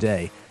started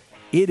today.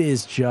 It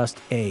is just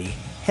a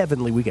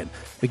heavenly weekend.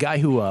 The guy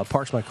who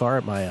parks my car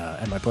at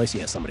my place,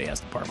 somebody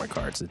has to park my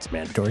car. It's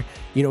mandatory.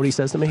 You know what he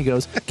says to me? He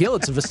goes, "Gil,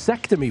 it's a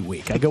vasectomy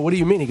week." I go, "What do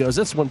you mean?" He goes,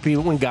 "That's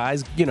when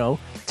guys,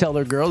 tell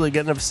their girl they're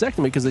getting a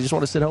vasectomy because they just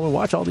want to sit home and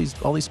watch all these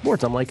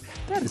sports." I'm like,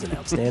 that is an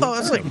outstanding. Oh,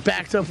 that's like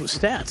backed up with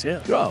stats,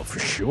 yeah. Oh, for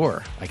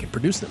sure. I can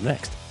produce them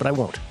next, but I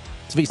won't.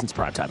 It's VSiN's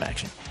Primetime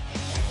Action.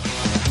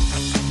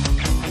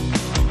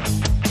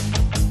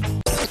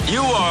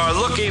 You are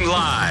looking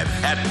live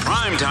at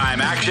Primetime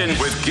Action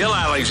with Gil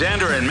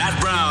Alexander and Matt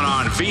Brown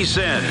on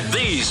VSiN,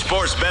 the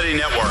Sports Betting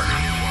Network.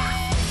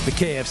 The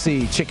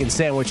KFC chicken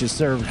sandwich is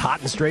served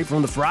hot and straight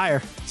from the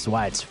fryer. That's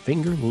why it's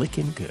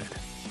finger-licking good.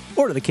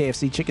 Order the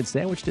KFC chicken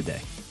sandwich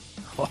today.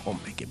 Oh,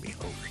 making me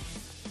hungry.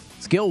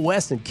 It's Gil,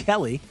 West, and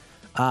Kelly.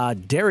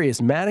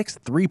 Darius Maddox,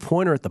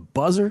 three-pointer at the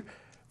buzzer.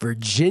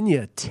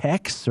 Virginia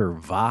Tech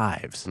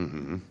survives.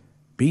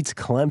 Beats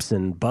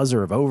Clemson,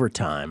 buzzer of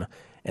overtime.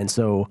 And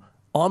so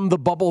on the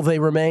bubble they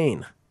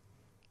remain.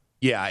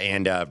 Yeah,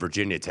 and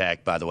Virginia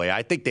Tech, by the way,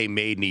 I think they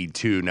may need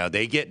two. Now,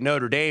 they get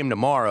Notre Dame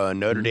tomorrow, and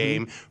Notre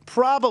Dame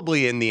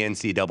probably in the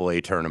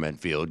NCAA tournament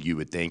field, you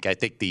would think. I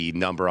think the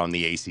number on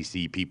the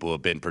ACC people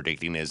have been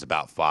predicting is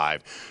about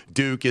 5.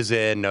 Duke is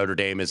in, Notre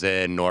Dame is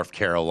in, North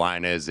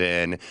Carolina is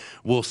in.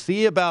 We'll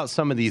see about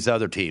some of these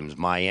other teams.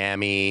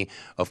 Miami,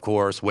 of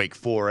course, Wake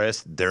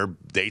Forest,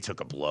 they took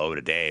a blow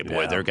today.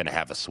 Boy, they're going to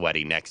have a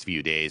sweaty next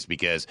few days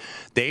because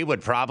they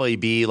would probably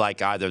be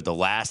like either the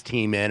last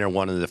team in or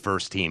one of the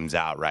first teams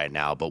out right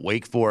now. But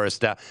Wake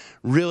Forest,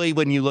 really,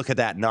 when you look at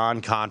that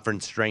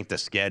non-conference strength of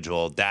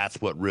schedule,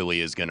 that's what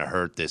really is going to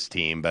hurt this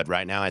team. But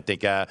right now, I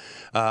think Mr.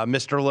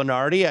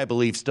 Lunardi, I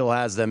believe, still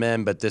has them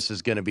in, but this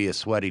is going to be a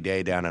sweaty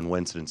day down in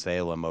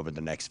Winston-Salem over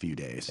the next few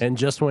days. And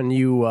just when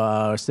you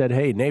said,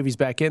 hey, Navy's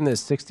back in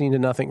this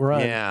 16-0 run.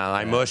 Yeah,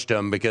 I mushed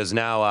them because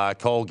now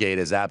Colgate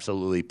has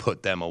absolutely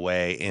put them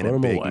away in a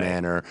big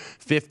manner.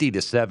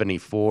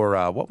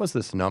 50-74. What was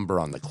this number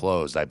on the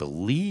close? I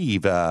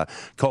believe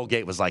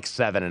Colgate was like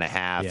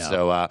 7.5. Yeah.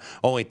 So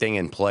only thing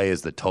in play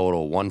is the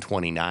total.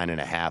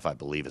 129.5, I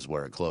believe, is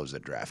where it closed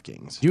at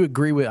DraftKings. Do you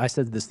agree with, I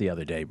said this the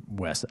other day,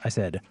 Wes, I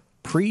said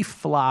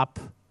pre-flop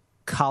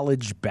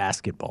college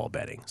basketball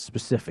betting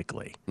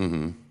specifically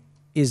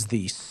is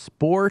the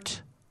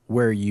sport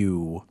where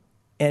you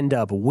end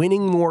up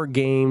winning more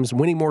games,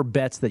 winning more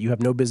bets that you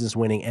have no business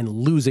winning, and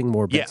losing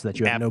more bets that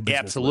you have no business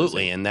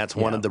absolutely. losing. And that's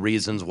one of the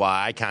reasons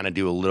why I kind of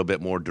do a little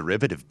bit more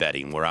derivative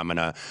betting, where I'm going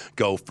to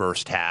go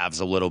first halves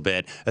a little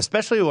bit,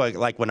 especially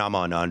like when I'm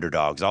on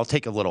underdogs. I'll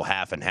take a little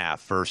half and half,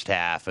 first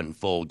half and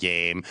full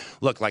game.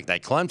 Look, like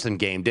that Clemson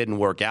game didn't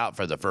work out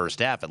for the first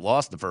half. It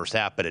lost the first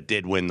half, but it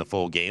did win the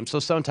full game.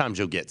 So sometimes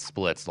you'll get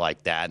splits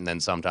like that, and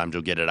then sometimes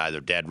you'll get it either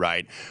dead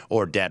right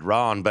or dead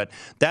wrong. But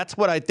that's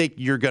what I think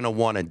you're going to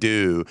want to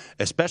do,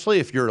 especially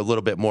if you're a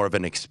little bit more of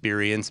an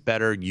experienced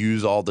bettor.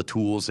 Use all the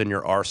tools in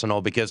your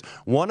arsenal, because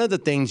one of the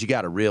things you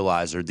got to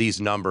realize are these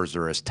numbers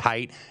are as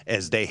tight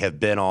as they have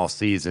been all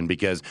season,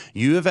 because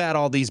you have had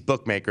all these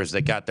bookmakers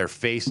that got their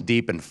face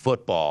deep in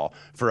football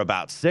for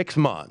about 6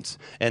 months,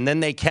 and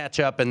then they catch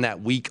up in that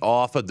week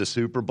off of the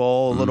Super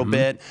Bowl a little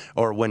bit,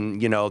 or when,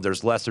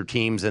 there's lesser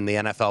teams in the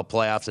NFL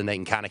playoffs and they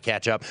can kind of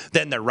catch up,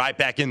 then they're right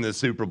back in the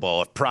Super Bowl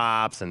with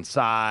props and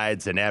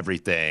sides and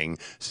everything.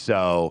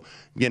 So,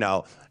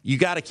 you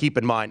got to keep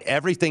in mind,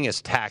 everything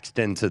is taxed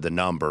into the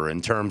number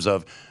in terms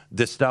of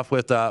this stuff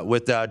with Joe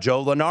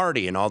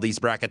Lunardi and all these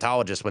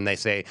bracketologists when they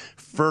say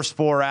first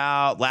 4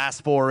 out,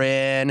 last 4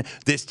 in,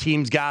 this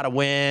team's got to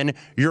win.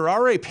 You're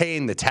already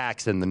paying the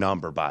tax in the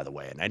number, by the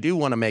way. And I do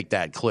want to make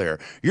that clear.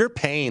 You're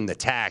paying the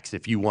tax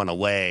if you want to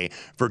lay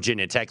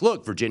Virginia Tech.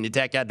 Look, Virginia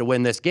Tech had to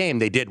win this game.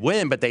 They did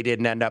win, but they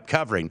didn't end up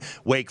covering.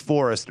 Wake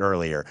Forest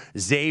earlier,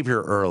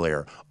 Xavier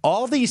earlier.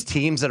 All these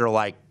teams that are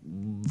like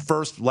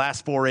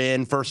last 4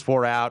 in, first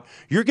 4 out,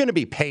 you're going to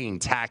be paying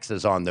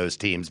taxes on those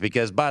teams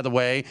because, by the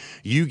way,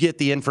 you get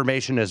the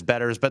information as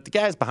bettors, but the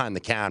guys behind the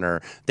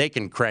counter, they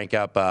can crank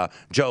up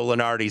Joe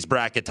Lunardi's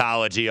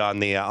bracketology on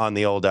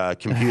the old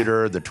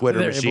computer, the Twitter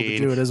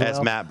machine,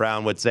 as Matt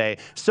Brown would say.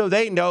 So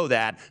they know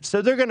that.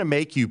 So they're going to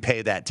make you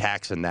pay that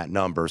tax and that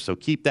number. So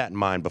keep that in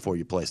mind before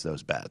you place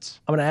those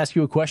bets. I'm going to ask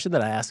you a question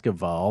that I ask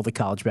of all the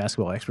college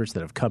basketball experts that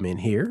have come in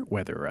here,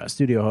 whether a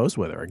studio host,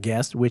 whether a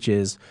guest, which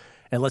is,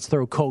 and let's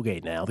throw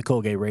Colgate now. The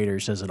Colgate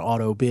Raiders has an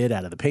auto bid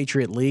out of the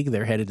Patriot League.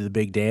 They're headed to the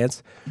big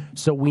dance.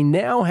 So we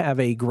now have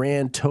a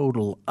grand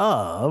total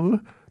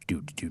of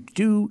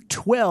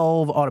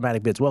 12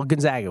 automatic bids. Well,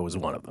 Gonzaga was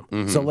one of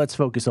them. So let's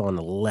focus on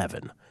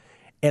 11.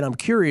 And I'm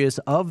curious,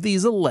 of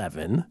these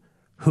 11,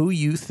 who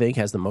you think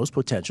has the most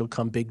potential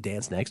come big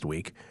dance next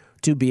week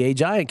to be a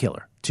giant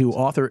killer, to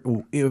author,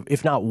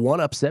 if not one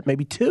upset,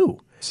 maybe 2.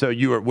 So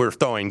we're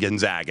throwing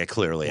Gonzaga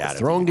clearly out of the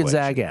throwing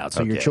Gonzaga out.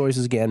 So your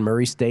choices again: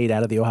 Murray State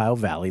out of the Ohio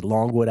Valley,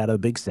 Longwood out of the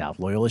Big South,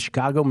 Loyola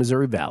Chicago,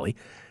 Missouri Valley,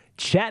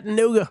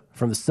 Chattanooga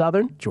from the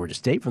Southern, Georgia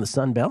State from the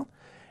Sun Belt,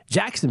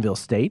 Jacksonville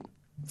State,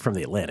 from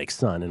the Atlantic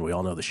Sun, and we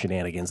all know the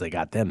shenanigans they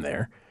got them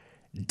there.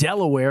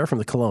 Delaware from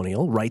the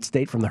Colonial, Wright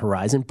State from the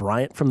Horizon,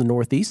 Bryant from the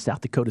Northeast,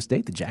 South Dakota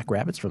State, the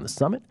Jackrabbits from the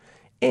Summit,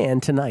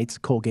 and tonight's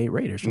Colgate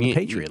Raiders from the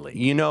Patriot League.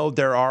 You know,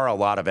 there are a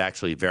lot of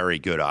actually very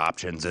good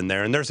options in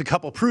there, and there's a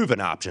couple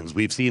proven options.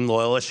 We've seen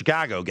Loyola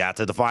Chicago got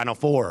to the Final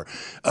Four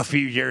a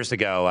few years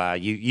ago.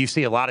 You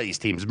see a lot of these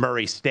teams.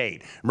 Murray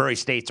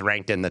State's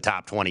ranked in the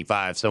top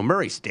 25, so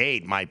Murray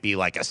State might be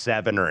like a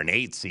 7 or an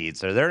 8 seed,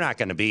 so they're not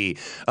going to be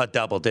a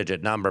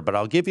double-digit number, but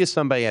I'll give you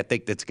somebody I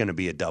think that's going to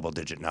be a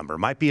double-digit number.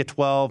 Might be a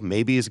 12,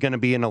 maybe is going to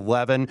be an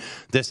 11.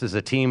 This is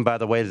a team, by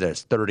the way,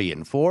 that's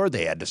 30-4.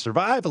 They had to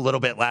survive a little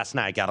bit last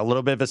night, got a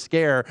little bit of a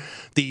scare.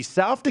 The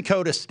South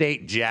Dakota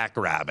State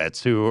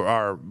Jackrabbits, who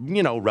are,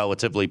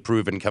 relatively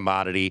proven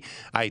commodity,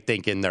 I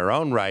think, in their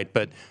own right.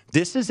 But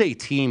this is a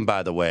team,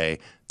 by the way,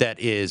 that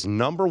is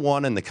number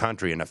 1 in the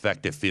country in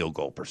effective field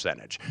goal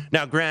percentage.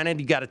 Now, granted,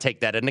 you got to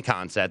take that into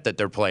concept that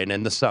they're playing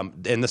in the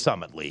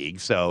Summit League,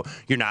 so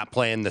you're not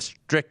playing the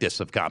strictest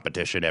of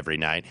competition every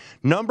night.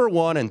 Number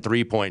 1 in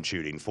three-point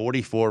shooting,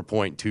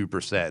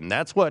 44.2%. And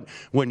that's what,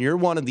 when you're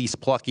one of these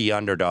plucky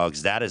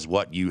underdogs, that is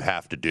what you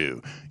have to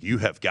do. You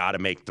have got to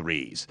make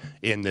threes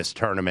in this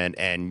tournament,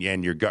 and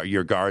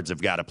your guards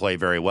have got to play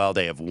very well.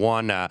 They have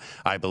one,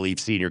 I believe,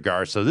 senior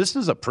guard. So this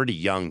is a pretty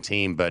young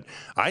team, but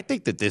I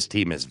think that this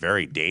team is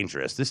very dangerous.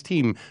 This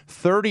team,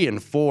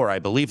 30-4, I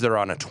believe they're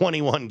on a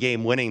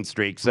 21-game winning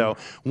streak. So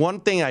one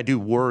thing I do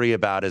worry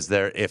about is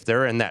if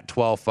they're in that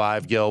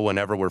 12-5, Gil,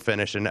 whenever we're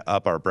finishing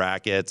up our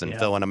brackets and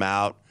filling them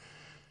out,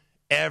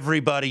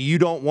 everybody, you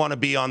don't want to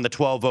be on the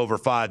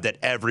 12/5 that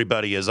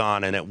everybody is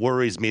on, and it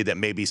worries me that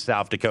maybe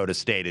South Dakota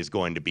State is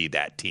going to be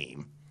that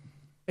team.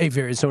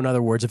 So in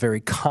other words, a very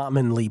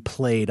commonly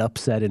played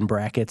upset in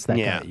brackets.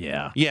 Yeah.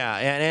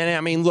 And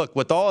I mean, look,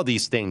 with all of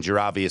these things,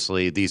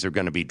 these are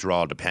going to be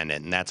draw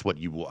dependent, and that's what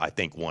you, I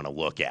think, want to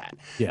look at.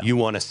 Yeah. You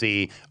want to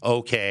see,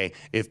 okay,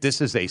 if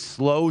this is a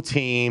slow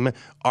team,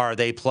 are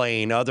they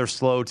playing other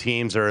slow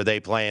teams, or are they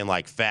playing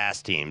like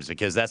fast teams?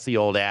 Because that's the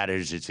old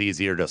adage, it's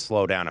easier to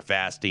slow down a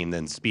fast team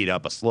than speed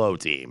up a slow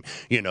team.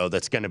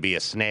 That's going to be a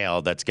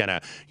snail, that's going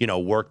to,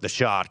 work the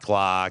shot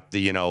clock,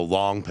 the,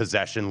 long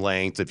possession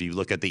lengths. If you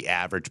look at the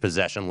average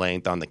possession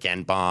length on the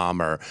Ken Pom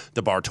or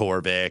the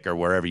Bartorvik or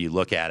wherever you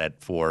look at it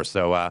for.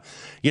 So,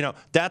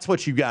 that's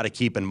what you got to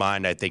keep in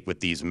mind, I think, with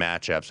these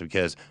matchups,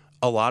 because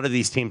a lot of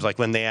these teams, like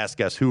when they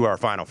ask us who our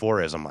Final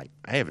Four is, I'm like,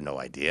 I have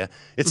no idea.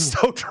 It's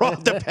so draw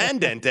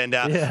dependent, and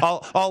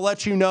I'll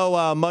let you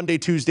know Monday,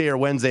 Tuesday, or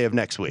Wednesday of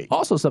next week.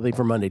 Also, something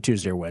for Monday,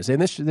 Tuesday, or Wednesday,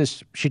 and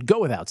this should go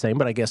without saying,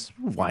 but I guess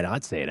why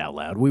not say it out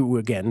loud?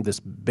 This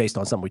based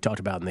on something we talked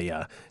about in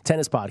the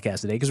tennis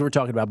podcast today, because we're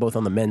talking about both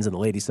on the men's and the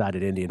ladies' side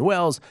at Indian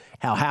Wells,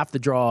 how half the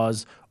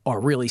draws are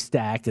really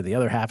stacked, and the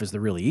other half is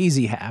the really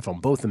easy half on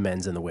both the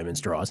men's and the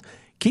women's draws.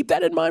 Keep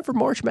that in mind for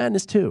March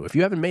Madness, too. If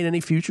you haven't made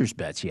any futures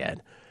bets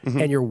yet,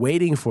 and you're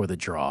waiting for the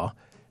draw,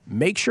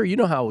 make sure you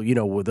know how,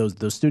 with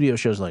those studio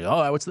shows like,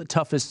 what's the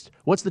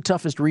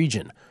toughest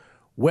region?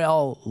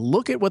 Well,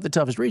 look at what the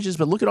toughest region is,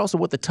 but look at also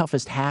what the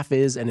toughest half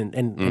is, and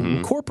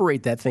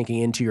incorporate that thinking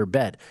into your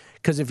bet.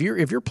 Because if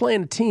you're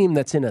playing a team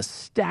that's in a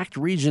stacked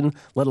region,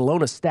 let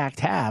alone a stacked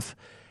half,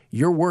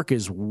 your work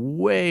is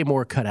way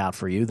more cut out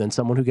for you than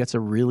someone who gets a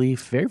really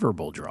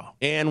favorable draw.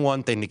 And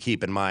one thing to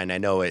keep in mind, I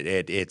know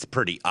it's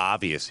pretty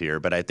obvious here,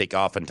 but I think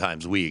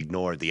oftentimes we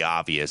ignore the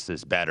obvious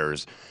as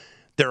bettors.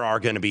 There are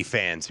going to be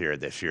fans here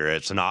this year.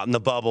 It's not in the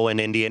bubble in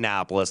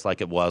Indianapolis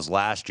like it was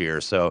last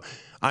year. So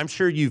I'm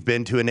sure you've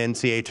been to an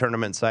NCAA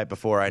tournament site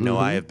before. I know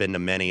I have been to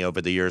many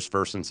over the years,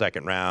 first and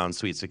second round,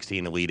 Sweet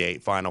 16, Elite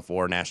 8, Final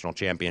Four, National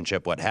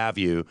Championship, what have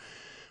you.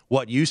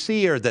 What you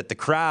see are that the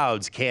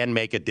crowds can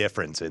make a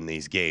difference in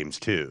these games,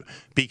 too,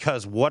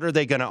 because what are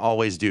they going to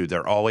always do?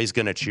 They're always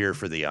going to cheer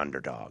for the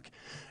underdog.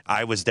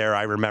 I was there.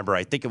 I remember,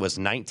 I think it was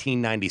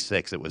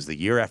 1996. It was the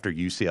year after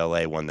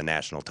UCLA won the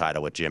national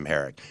title with Jim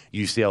Herrick.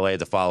 UCLA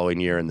the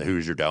following year in the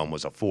Hoosier Dome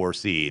was a 4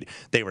 seed.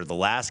 They were the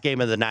last game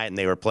of the night, and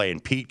they were playing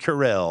Pete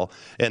Carrill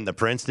and the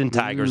Princeton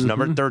Tigers,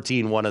 number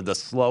 13, one of the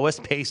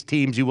slowest paced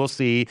teams you will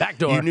see.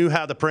 Backdoor. You knew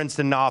how the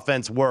Princeton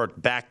offense worked.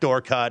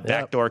 Backdoor cut,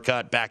 backdoor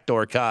cut,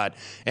 backdoor cut.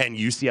 And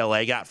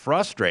UCLA got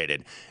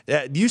frustrated.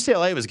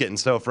 UCLA was getting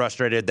so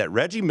frustrated that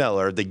Reggie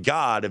Miller, the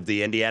god of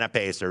the Indiana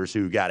Pacers,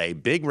 who got a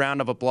big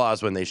round of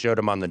applause when they showed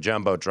him on the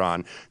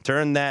Jumbotron,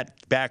 turned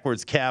that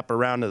backwards cap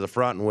around to the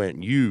front and went,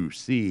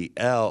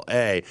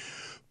 UCLA.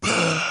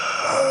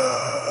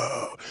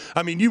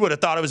 I mean, you would have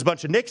thought it was a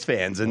bunch of Knicks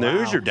fans in the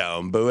Hoosier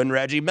Dome booing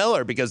Reggie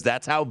Miller, because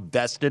that's how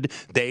vested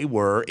they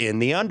were in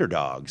the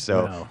underdog.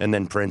 So, and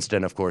then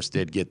Princeton, of course,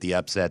 did get the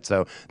upset.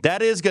 So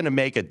that is going to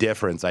make a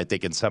difference, I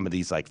think, in some of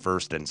these like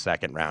first and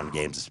second round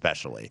games,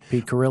 especially.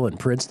 Pete Carrill and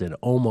Princeton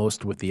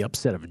almost with the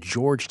upset of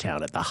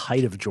Georgetown at the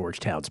height of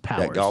Georgetown's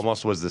powers. That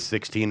almost was the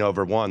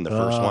 16-1, the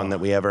first one that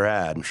we ever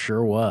had.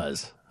 Sure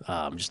was.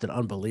 Just an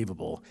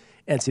unbelievable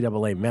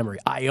NCAA memory.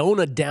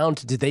 Iona down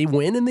to, did they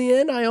win in the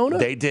end, Iona?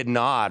 They did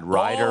not.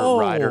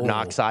 Ryder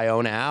knocks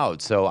Iona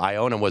out. So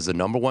Iona was the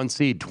number 1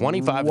 seed,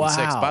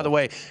 25-6. By the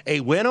way, a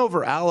win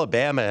over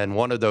Alabama in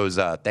one of those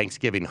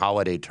Thanksgiving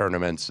holiday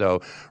tournaments.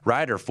 So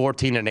Ryder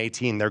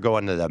 14-18. They're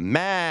going to the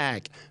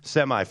MAC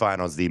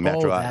semifinals, the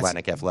Metro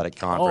Atlantic Athletic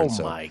Conference.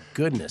 Oh, my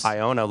goodness.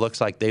 Iona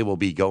looks like they will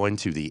be going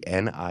to the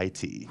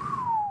NIT.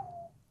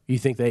 You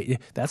think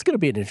that's going to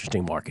be an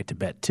interesting market to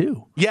bet,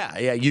 too? Yeah.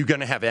 You're going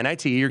to have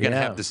NIT. You're going to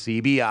have the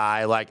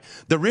CBI. Like,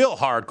 the real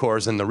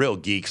hardcores and the real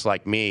geeks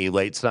like me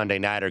late Sunday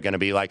night are going to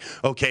be like,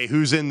 okay,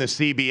 who's in the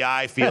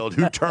CBI field?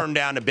 Who turned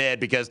down a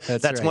bid? Because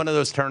that's right. One of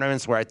those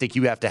tournaments where I think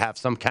you have to have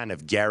some kind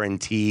of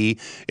guarantee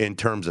in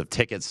terms of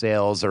ticket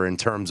sales or in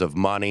terms of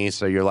money.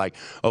 So you're like,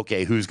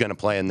 okay, who's going to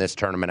play in this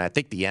tournament? I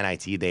think the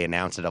NIT, they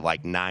announced it at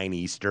like 9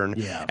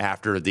 Eastern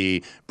after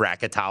the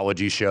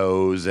bracketology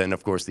shows. And,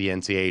 of course, the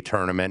NCAA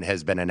tournament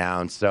has been announced.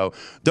 So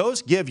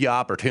those give you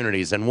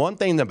opportunities. And one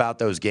thing about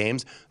those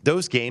games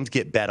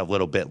get bet a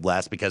little bit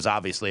less because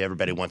obviously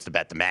everybody wants to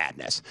bet the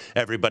madness.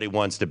 Everybody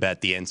wants to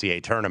bet the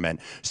NCAA tournament.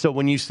 So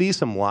when you see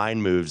some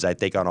line moves, I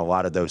think on a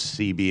lot of those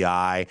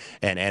CBI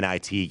and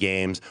NIT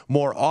games,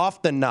 more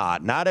often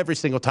not every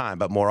single time,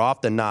 but more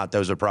often not,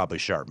 those are probably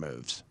sharp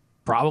moves.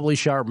 Probably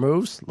sharp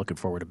moves. Looking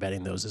forward to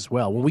betting those as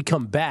well. When we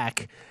come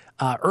back,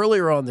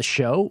 earlier on the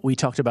show, we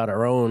talked about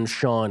our own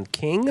Sean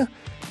King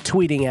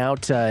tweeting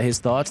out his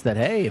thoughts that,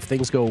 hey, if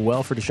things go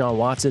well for Deshaun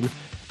Watson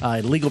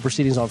in legal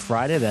proceedings on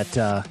Friday,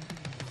 that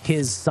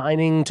his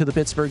signing to the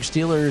Pittsburgh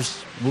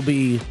Steelers will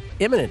be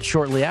imminent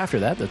shortly after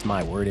that. That's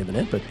my word,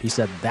 imminent, but he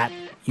said that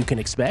you can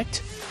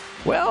expect.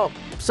 Well,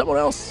 someone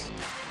else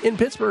in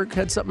Pittsburgh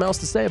had something else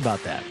to say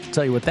about that. I'll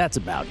tell you what that's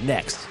about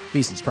next.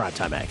 VSiN's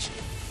Primetime Action.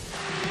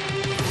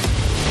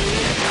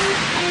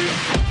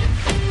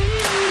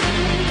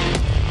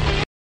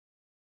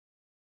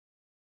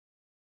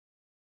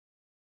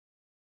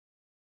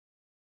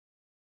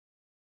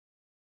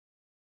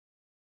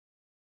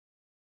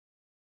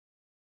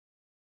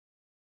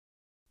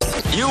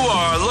 You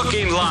are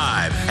looking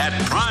live at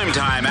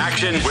Primetime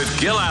Action with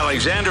Gil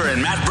Alexander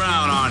and Matt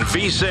Brown on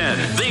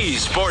VSiN, the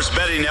Sports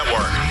Betting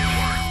Network.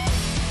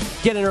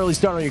 Get an early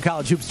start on your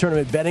college hoops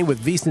tournament betting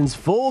with VSiN's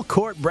full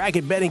court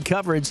bracket betting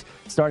coverage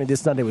starting this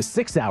Sunday with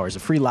 6 hours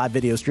of free live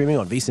video streaming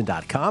on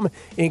VSiN.com,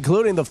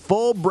 including the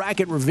full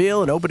bracket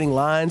reveal and opening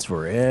lines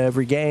for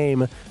every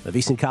game. The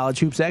VSiN College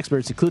Hoops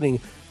experts, including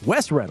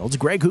Wes Reynolds,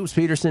 Greg Hoops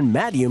Peterson,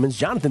 Matt Humans,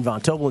 Jonathan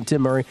Von Tobel, and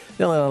Tim Murray,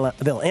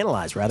 they'll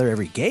analyze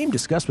every game,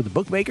 discuss with the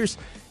bookmakers,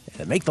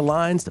 and make the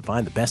lines to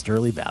find the best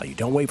early value.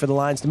 Don't wait for the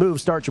lines to move.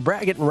 Start your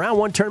bracket and round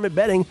one tournament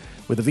betting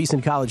with the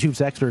VSiN College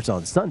Hoops experts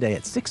on Sunday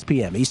at 6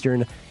 p.m.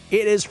 Eastern.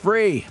 It is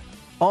free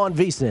on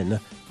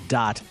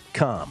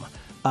VSiN.com.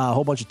 A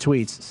whole bunch of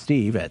tweets.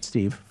 Steve at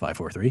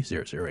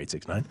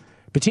Steve543-00869.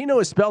 Patino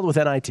is spelled with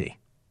N-I-T.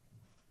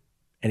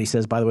 And he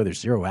says, by the way,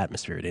 there's zero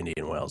atmosphere at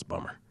Indian Wells.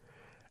 Bummer.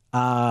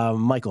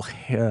 Michael,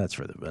 that's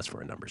for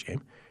a numbers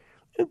game.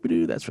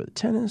 That's for the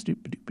tennis.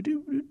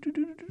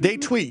 They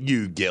tweet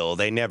you, Gil.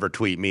 They never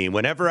tweet me.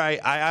 Whenever I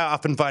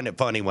often find it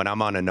funny when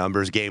I'm on a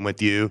numbers game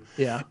with you.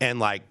 Yeah. And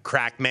like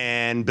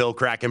Crackman, Bill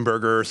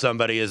Krackenberger or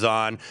somebody is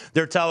on.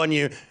 They're telling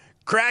you,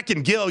 Crack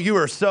and Gil, you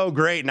are so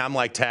great. And I'm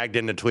like tagged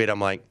in the tweet. I'm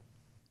like,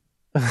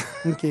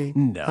 okay.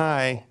 No.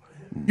 Hi.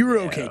 You were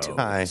okay too.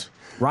 Hi.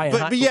 Ryan,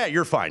 but yeah,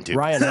 you're fine too.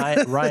 Ryan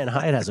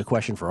Hyatt has a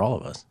question for all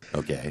of us.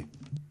 Okay.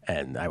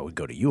 And I would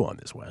go to you on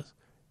this, Wes.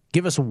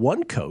 Give us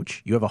one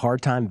coach you have a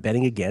hard time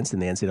betting against in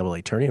the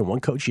NCAA tourney and one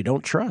coach you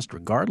don't trust,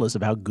 regardless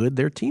of how good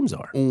their teams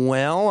are.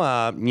 Well,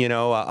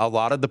 a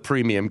lot of the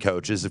premium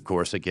coaches, of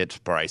course, it gets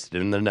priced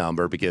in the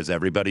number because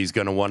everybody's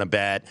going to want to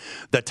bet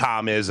the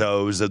Tom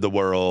Izzos of the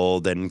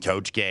world and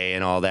Coach K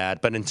and all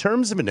that. But in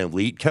terms of an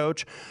elite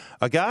coach,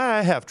 a guy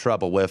I have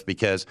trouble with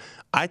because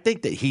I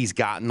think that he's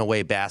gotten the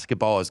way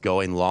basketball is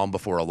going long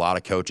before a lot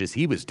of coaches.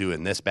 He was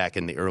doing this back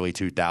in the early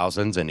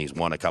 2000s, and he's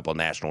won a couple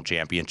national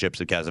championships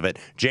because of it.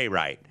 Jay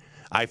Wright.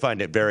 I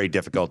find it very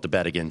difficult to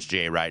bet against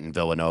Jay Wright in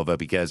Villanova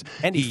because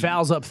he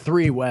fouls up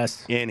three,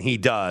 Wes. And he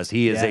does.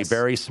 He is a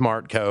very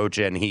smart coach,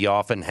 and he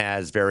often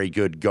has very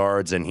good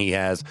guards, and he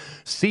has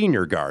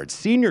senior guards.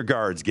 Senior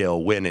guards,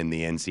 Gil, win in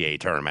the NCAA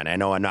tournament. I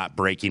know I'm not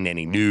breaking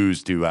any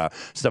news to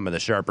some of the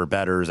sharper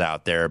bettors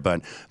out there,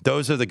 but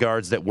those are the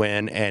guards that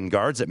win and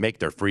guards that make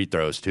their free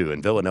throws, too.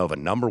 And Villanova,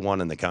 number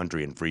one in the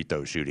country in free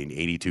throw shooting,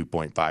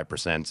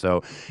 82.5%.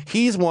 So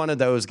he's one of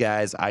those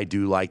guys I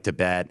do like to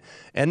bet.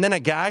 And then a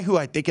guy who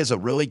I think is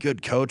a really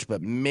good coach, but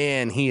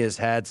man, he has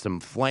had some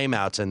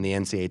flameouts in the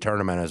NCAA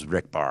tournament is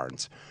Rick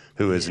Barnes,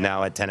 who is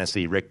now at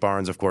Tennessee. Rick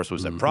Barnes, of course,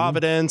 was at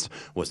Providence,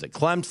 was at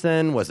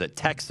Clemson, was at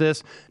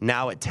Texas,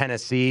 now at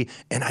Tennessee.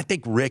 And I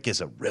think Rick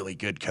is a really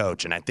good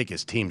coach, and I think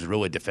his team's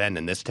really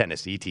defending. This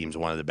Tennessee team's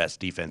one of the best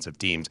defensive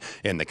teams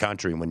in the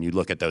country when you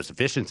look at those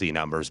efficiency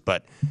numbers.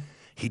 But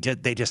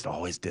they just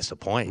always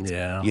disappoint.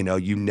 Yeah. You know,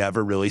 you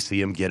never really see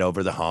him get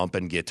over the hump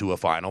and get to a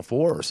Final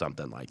Four or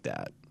something like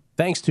that.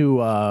 Thanks to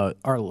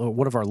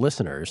one of our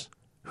listeners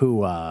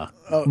who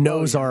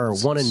knows our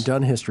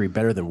one-and-done history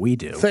better than we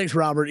do. Thanks,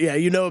 Robert. Yeah,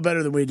 you know it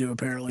better than we do,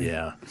 apparently.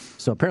 Yeah.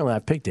 So apparently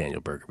I've picked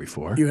Daniel Berger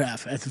before. You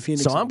have, at the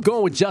Phoenix. So I'm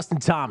going with Justin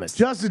Thomas.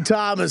 Justin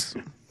Thomas.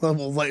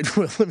 Well, wait,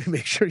 let me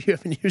make sure you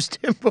haven't used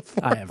him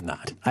before. I have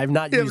not. I have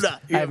not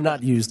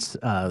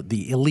used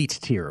the elite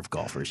tier of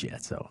golfers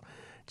yet. So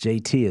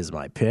JT is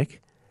my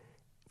pick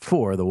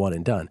for the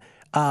one-and-done.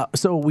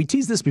 So we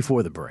teased this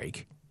before the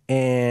break.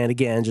 And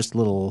again, just a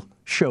little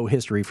show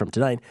history from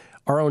tonight.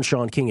 Our own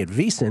Sean King at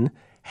VSiN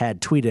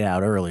had tweeted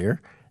out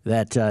earlier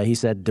that he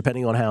said,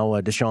 depending on how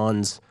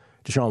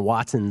Deshaun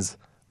Watson's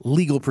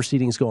legal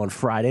proceedings go on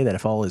Friday, that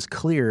if all is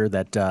clear,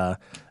 that the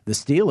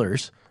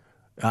Steelers,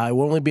 it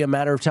will only be a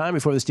matter of time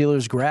before the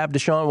Steelers grab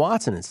Deshaun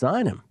Watson and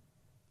sign him.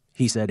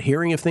 He said,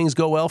 hearing if things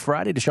go well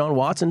Friday, Deshaun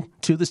Watson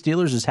to the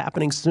Steelers is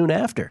happening soon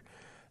after.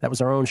 That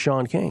was our own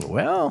Sean King.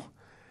 Well,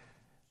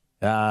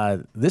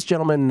 this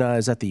gentleman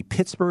is at the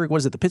Pittsburgh,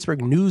 the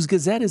Pittsburgh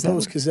News-Gazette? Is that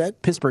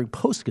Post-Gazette? Pittsburgh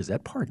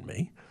Post-Gazette, pardon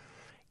me.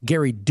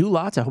 Gary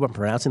Dulot, I hope I'm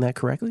pronouncing that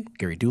correctly.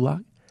 Gary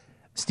Dulot.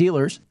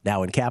 Steelers,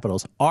 now in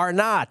capitals, are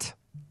not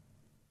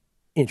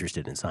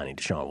interested in signing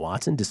Deshaun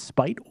Watson,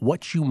 despite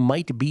what you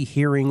might be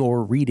hearing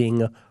or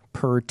reading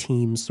per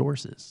team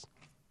sources.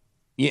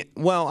 Yeah,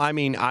 well, I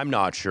mean, I'm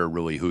not sure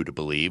really who to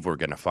believe. We're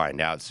going to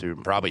find out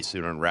soon, probably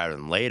sooner rather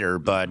than later.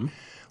 But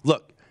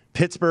look,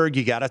 Pittsburgh,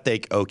 you got to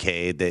think,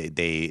 okay,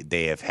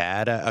 they have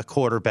had a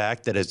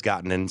quarterback that has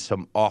gotten in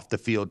some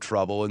off-the-field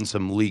trouble and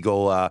some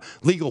legal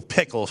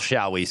pickles,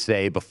 shall we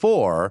say,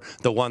 before,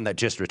 the one that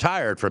just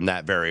retired from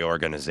that very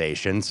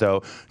organization.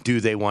 So do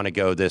they want to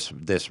go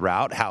this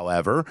route?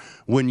 However,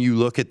 when you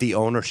look at the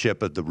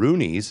ownership of the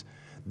Rooneys,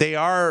 they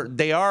are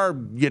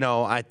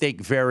I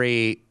think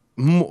very,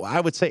 I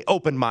would say,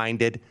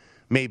 open-minded.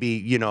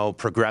 Maybe,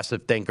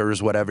 progressive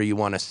thinkers, whatever you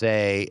want to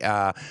say.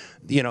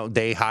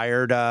 They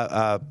hired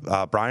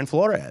Brian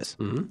Flores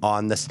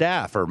on the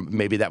staff, or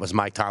maybe that was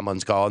Mike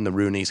Tomlin's call, and the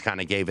Rooneys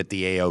kind of gave it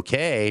the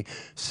A-OK.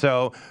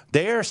 So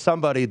they are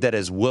somebody that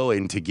is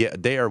willing to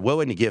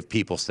give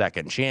people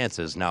second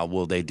chances. Now,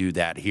 will they do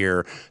that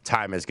here?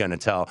 Time is going to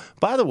tell.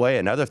 By the way,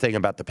 another thing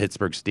about the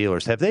Pittsburgh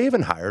Steelers, have they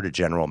even hired a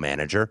general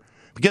manager?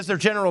 Because their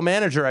general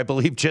manager, I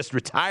believe, just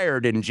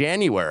retired in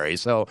January.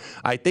 So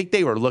I think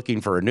they were looking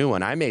for a new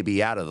one. I may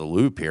be out of the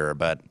loop here,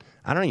 but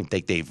I don't even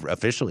think they've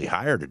officially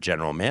hired a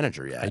general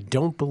manager yet. I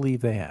don't believe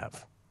they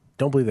have.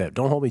 Don't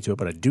hold me to it,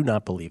 but I do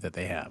not believe that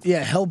they have. Yeah,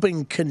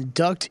 helping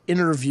conduct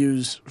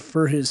interviews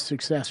for his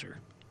successor.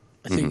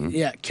 I think,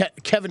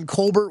 Kevin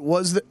Colbert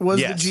was the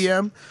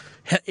GM.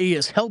 He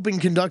is helping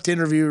conduct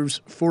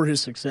interviews for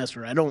his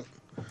successor. I don't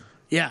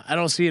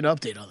see an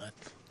update on that.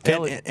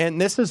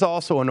 And this is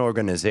also an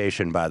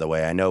organization, by the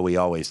way. I know we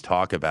always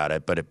talk about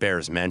it, but it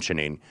bears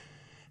mentioning.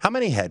 How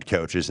many head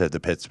coaches have the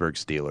Pittsburgh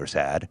Steelers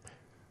had?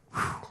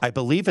 I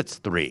believe it's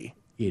 3.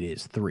 It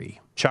is 3.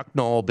 Chuck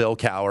Noll, Bill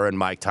Cowher, and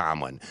Mike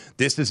Tomlin.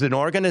 This is an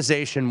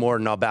organization more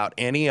than about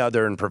any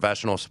other in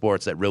professional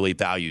sports that really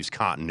values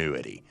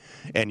continuity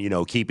and,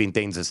 keeping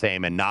things the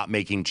same and not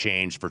making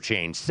change for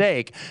change's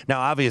sake.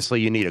 Now, obviously,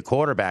 you need a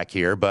quarterback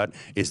here, but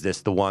is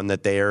this the one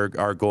that they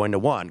are going to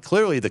want?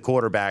 Clearly, the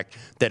quarterback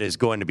that is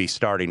going to be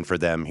starting for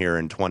them here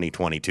in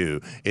 2022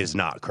 is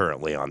not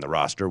currently on the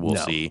roster. We'll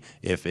see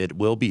if it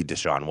will be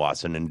Deshaun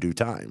Watson in due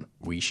time.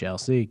 We shall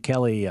see.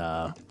 Kelly,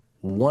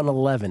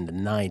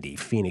 111-90.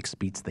 Phoenix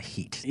beats the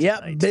Heat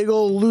tonight. Yep, big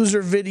old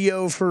loser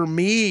video for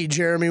me,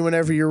 Jeremy.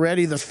 Whenever you're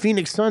ready, the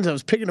Phoenix Suns. I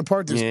was picking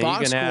apart this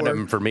box score. You can add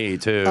them for me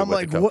too. I'm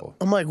like,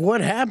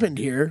 what happened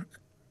here?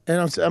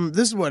 And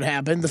this is what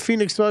happened. The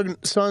Phoenix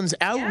Suns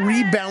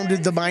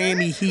out-rebounded the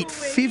Miami Heat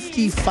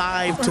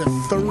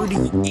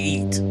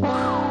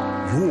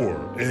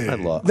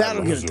 55-38.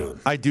 That'll get it done.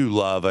 I do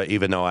love,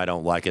 even though I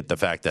don't like it, the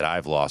fact that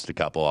I've lost a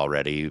couple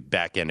already,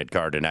 back-ended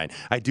card tonight.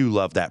 I do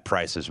love that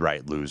Price is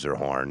Right loser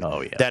horn. Oh,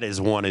 yeah. That is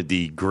one of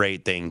the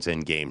great things in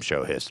game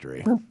show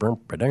history. Heat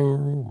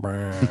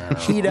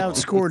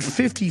outscored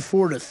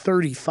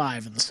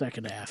 54-35 in the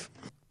second half.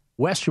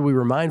 Wes, should we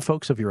remind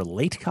folks of your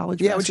late college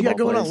basketball what you got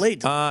going on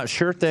late?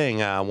 Sure thing.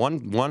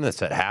 One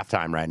that's at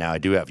halftime right now. I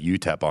do have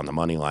UTEP on the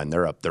money line.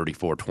 They're up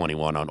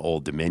 34-21 on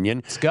Old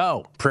Dominion. Let's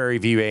go. Prairie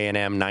View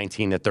A&M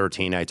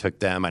 19-13. I took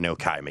them. I know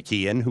Kai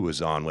McKeon, who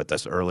was on with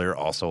us earlier,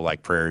 also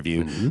like Prairie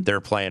View. They're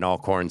playing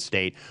Alcorn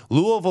State.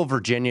 Louisville,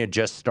 Virginia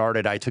just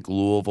started. I took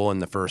Louisville in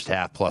the first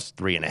half plus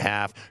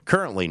 3.5.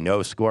 Currently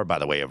no score, by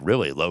the way, a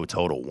really low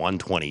total,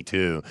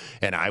 122.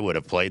 And I would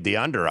have played the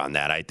under on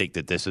that. I think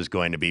that this is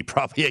going to be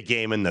probably a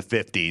game in the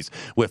 50s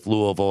with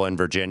Louisville and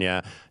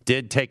Virginia.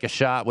 Did take a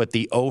shot with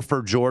the 0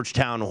 for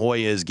Georgetown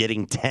Hoyas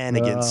getting 10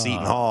 against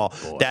Seton Hall.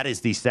 Boy. That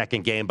is the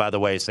second game, by the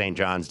way. St.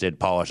 John's did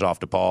polish off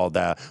DePaul.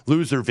 The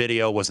loser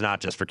video was not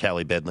just for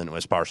Kelly Bidlin. It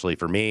was partially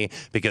for me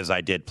because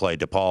I did play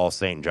DePaul.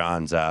 St.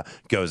 John's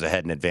goes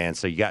ahead in advance.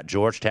 So you got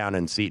Georgetown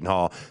and Seton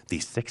Hall, the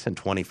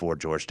 6-24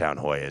 Georgetown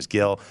Hoyas.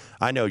 Gil,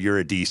 I know you're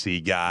a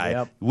DC guy.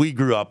 Yep. We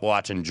grew up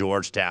watching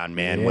Georgetown,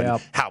 man, when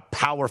how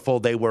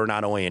powerful they were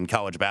not only in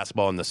college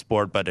basketball and the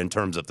sport, but in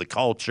terms of of the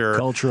culture.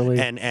 Culturally.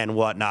 And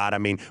whatnot. I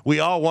mean,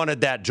 we all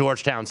wanted that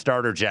Georgetown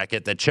starter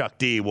jacket that Chuck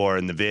D wore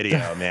in the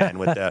video, man,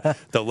 with the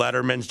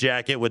Letterman's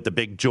jacket with the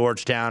big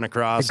Georgetown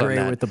across. The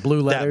gray with the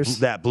blue letters.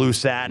 That blue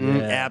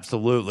satin.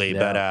 Absolutely.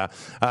 Yeah.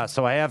 But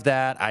so I have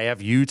that. I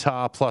have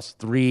Utah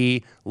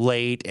 +3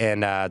 late,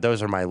 and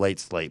those are my late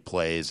slate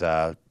plays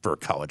for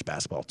college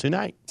basketball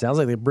tonight. Sounds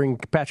like they bring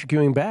Patrick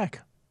Ewing back.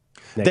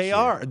 They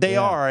are,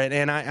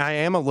 and I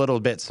am a little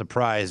bit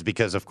surprised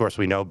because, of course,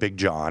 we know Big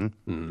John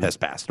has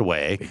passed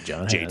away. Big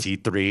John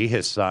JT3,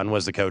 his son,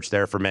 was the coach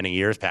there for many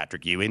years.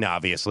 Patrick Ewing,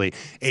 obviously,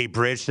 a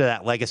bridge to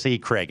that legacy.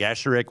 Craig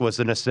Esherick was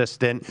an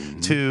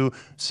assistant, too.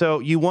 So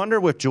you wonder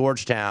with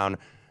Georgetown,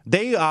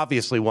 they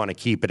obviously want to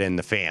keep it in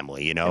the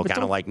family, kind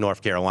of like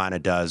North Carolina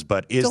does.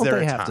 But is there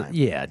a time?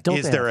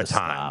 Is there a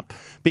time?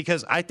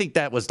 Because I think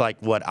that was like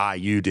what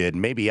IU did.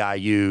 Maybe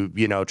IU,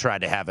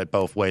 tried to have it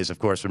both ways. Of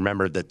course,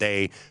 remember that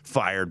they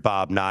fired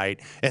Bob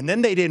Knight, and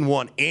then they didn't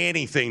want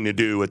anything to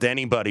do with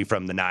anybody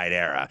from the Knight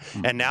era.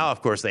 And now,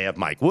 of course, they have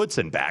Mike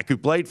Woodson back, who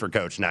played for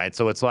Coach Knight.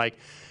 So it's like,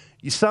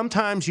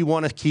 sometimes you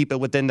want to keep it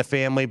within the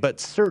family, but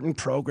certain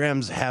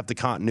programs have the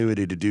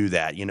continuity to do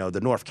that.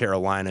 The North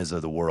Carolinas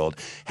of the world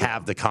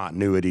have the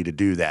continuity to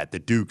do that. The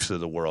Dukes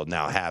of the world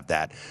now have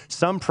that.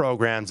 Some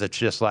programs, it's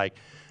just like,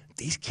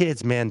 these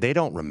kids, man, they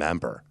don't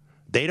remember.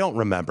 They don't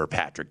remember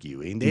Patrick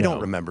Ewing. They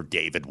don't remember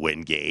David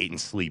Wingate and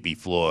Sleepy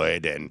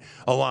Floyd and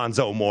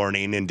Alonzo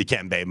Mourning and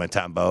Dikembe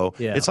Mutombo.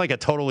 Yeah. It's like a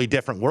totally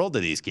different world to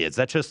these kids.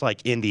 That's just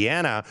like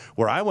Indiana,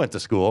 where I went to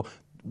school.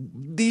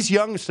 These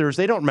youngsters,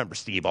 they don't remember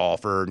Steve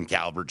Alford and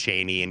Calvert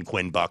Chaney and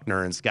Quinn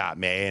Buckner and Scott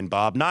May and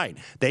Bob Knight.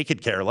 They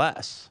could care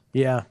less.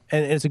 Yeah,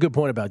 and it's a good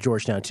point about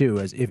Georgetown, too,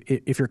 as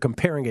if you're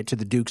comparing it to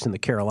the Dukes and the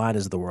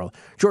Carolinas of the world,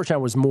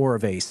 Georgetown was more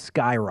of a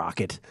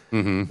skyrocket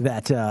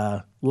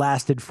that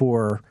lasted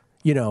for,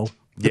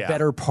 the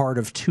better part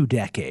of 2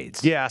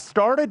 decades. Yeah,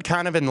 started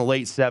kind of in the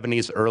late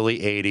 70s, early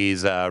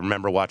 80s.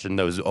 Remember watching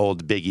those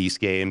old Big East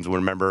games.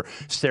 Remember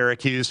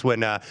Syracuse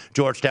when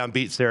Georgetown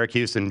beat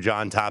Syracuse and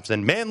John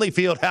Thompson. Manley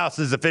Fieldhouse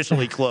is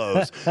officially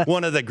closed.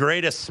 One of the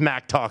greatest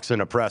smack talks in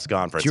a press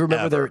conference. Do you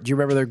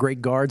remember their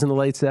great guards in the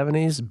late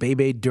 70s?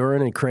 Bebe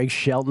Duran and Craig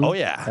Shelton. Oh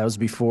yeah, that was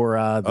before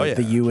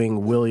the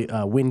Ewing,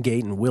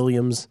 Wingate, and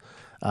Williams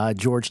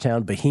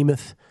Georgetown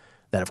behemoth.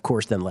 That, of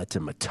course, then led to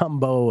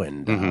Mutombo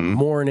and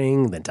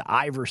Mourning, then to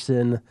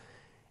Iverson.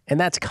 And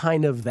that's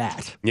kind of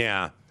that.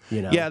 Yeah.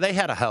 Yeah, they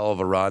had a hell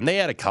of a run. They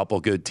had a couple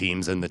good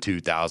teams in the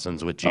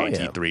 2000s with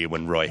JT3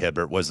 when Roy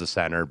Hibbert was the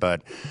center.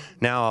 But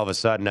now, all of a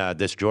sudden,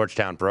 this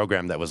Georgetown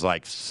program that was,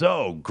 like,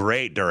 so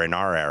great during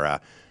our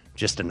era,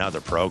 just another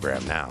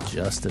program now.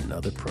 Just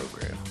another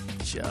program.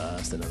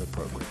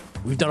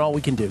 We've done all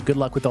we can do. Good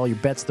luck with all your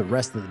bets the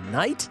rest of the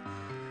night.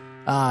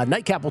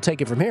 Nightcap will take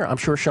it from here. I'm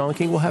sure Sean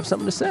King will have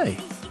something to say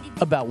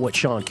about what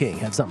Sean King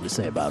had something to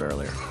say about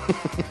earlier.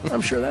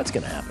 I'm sure that's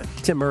going to happen.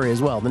 Tim Murray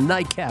as well. The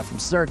Nightcap from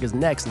Circus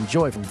next.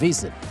 Enjoy from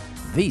VSiN,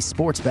 the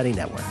Sports Betting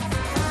Network.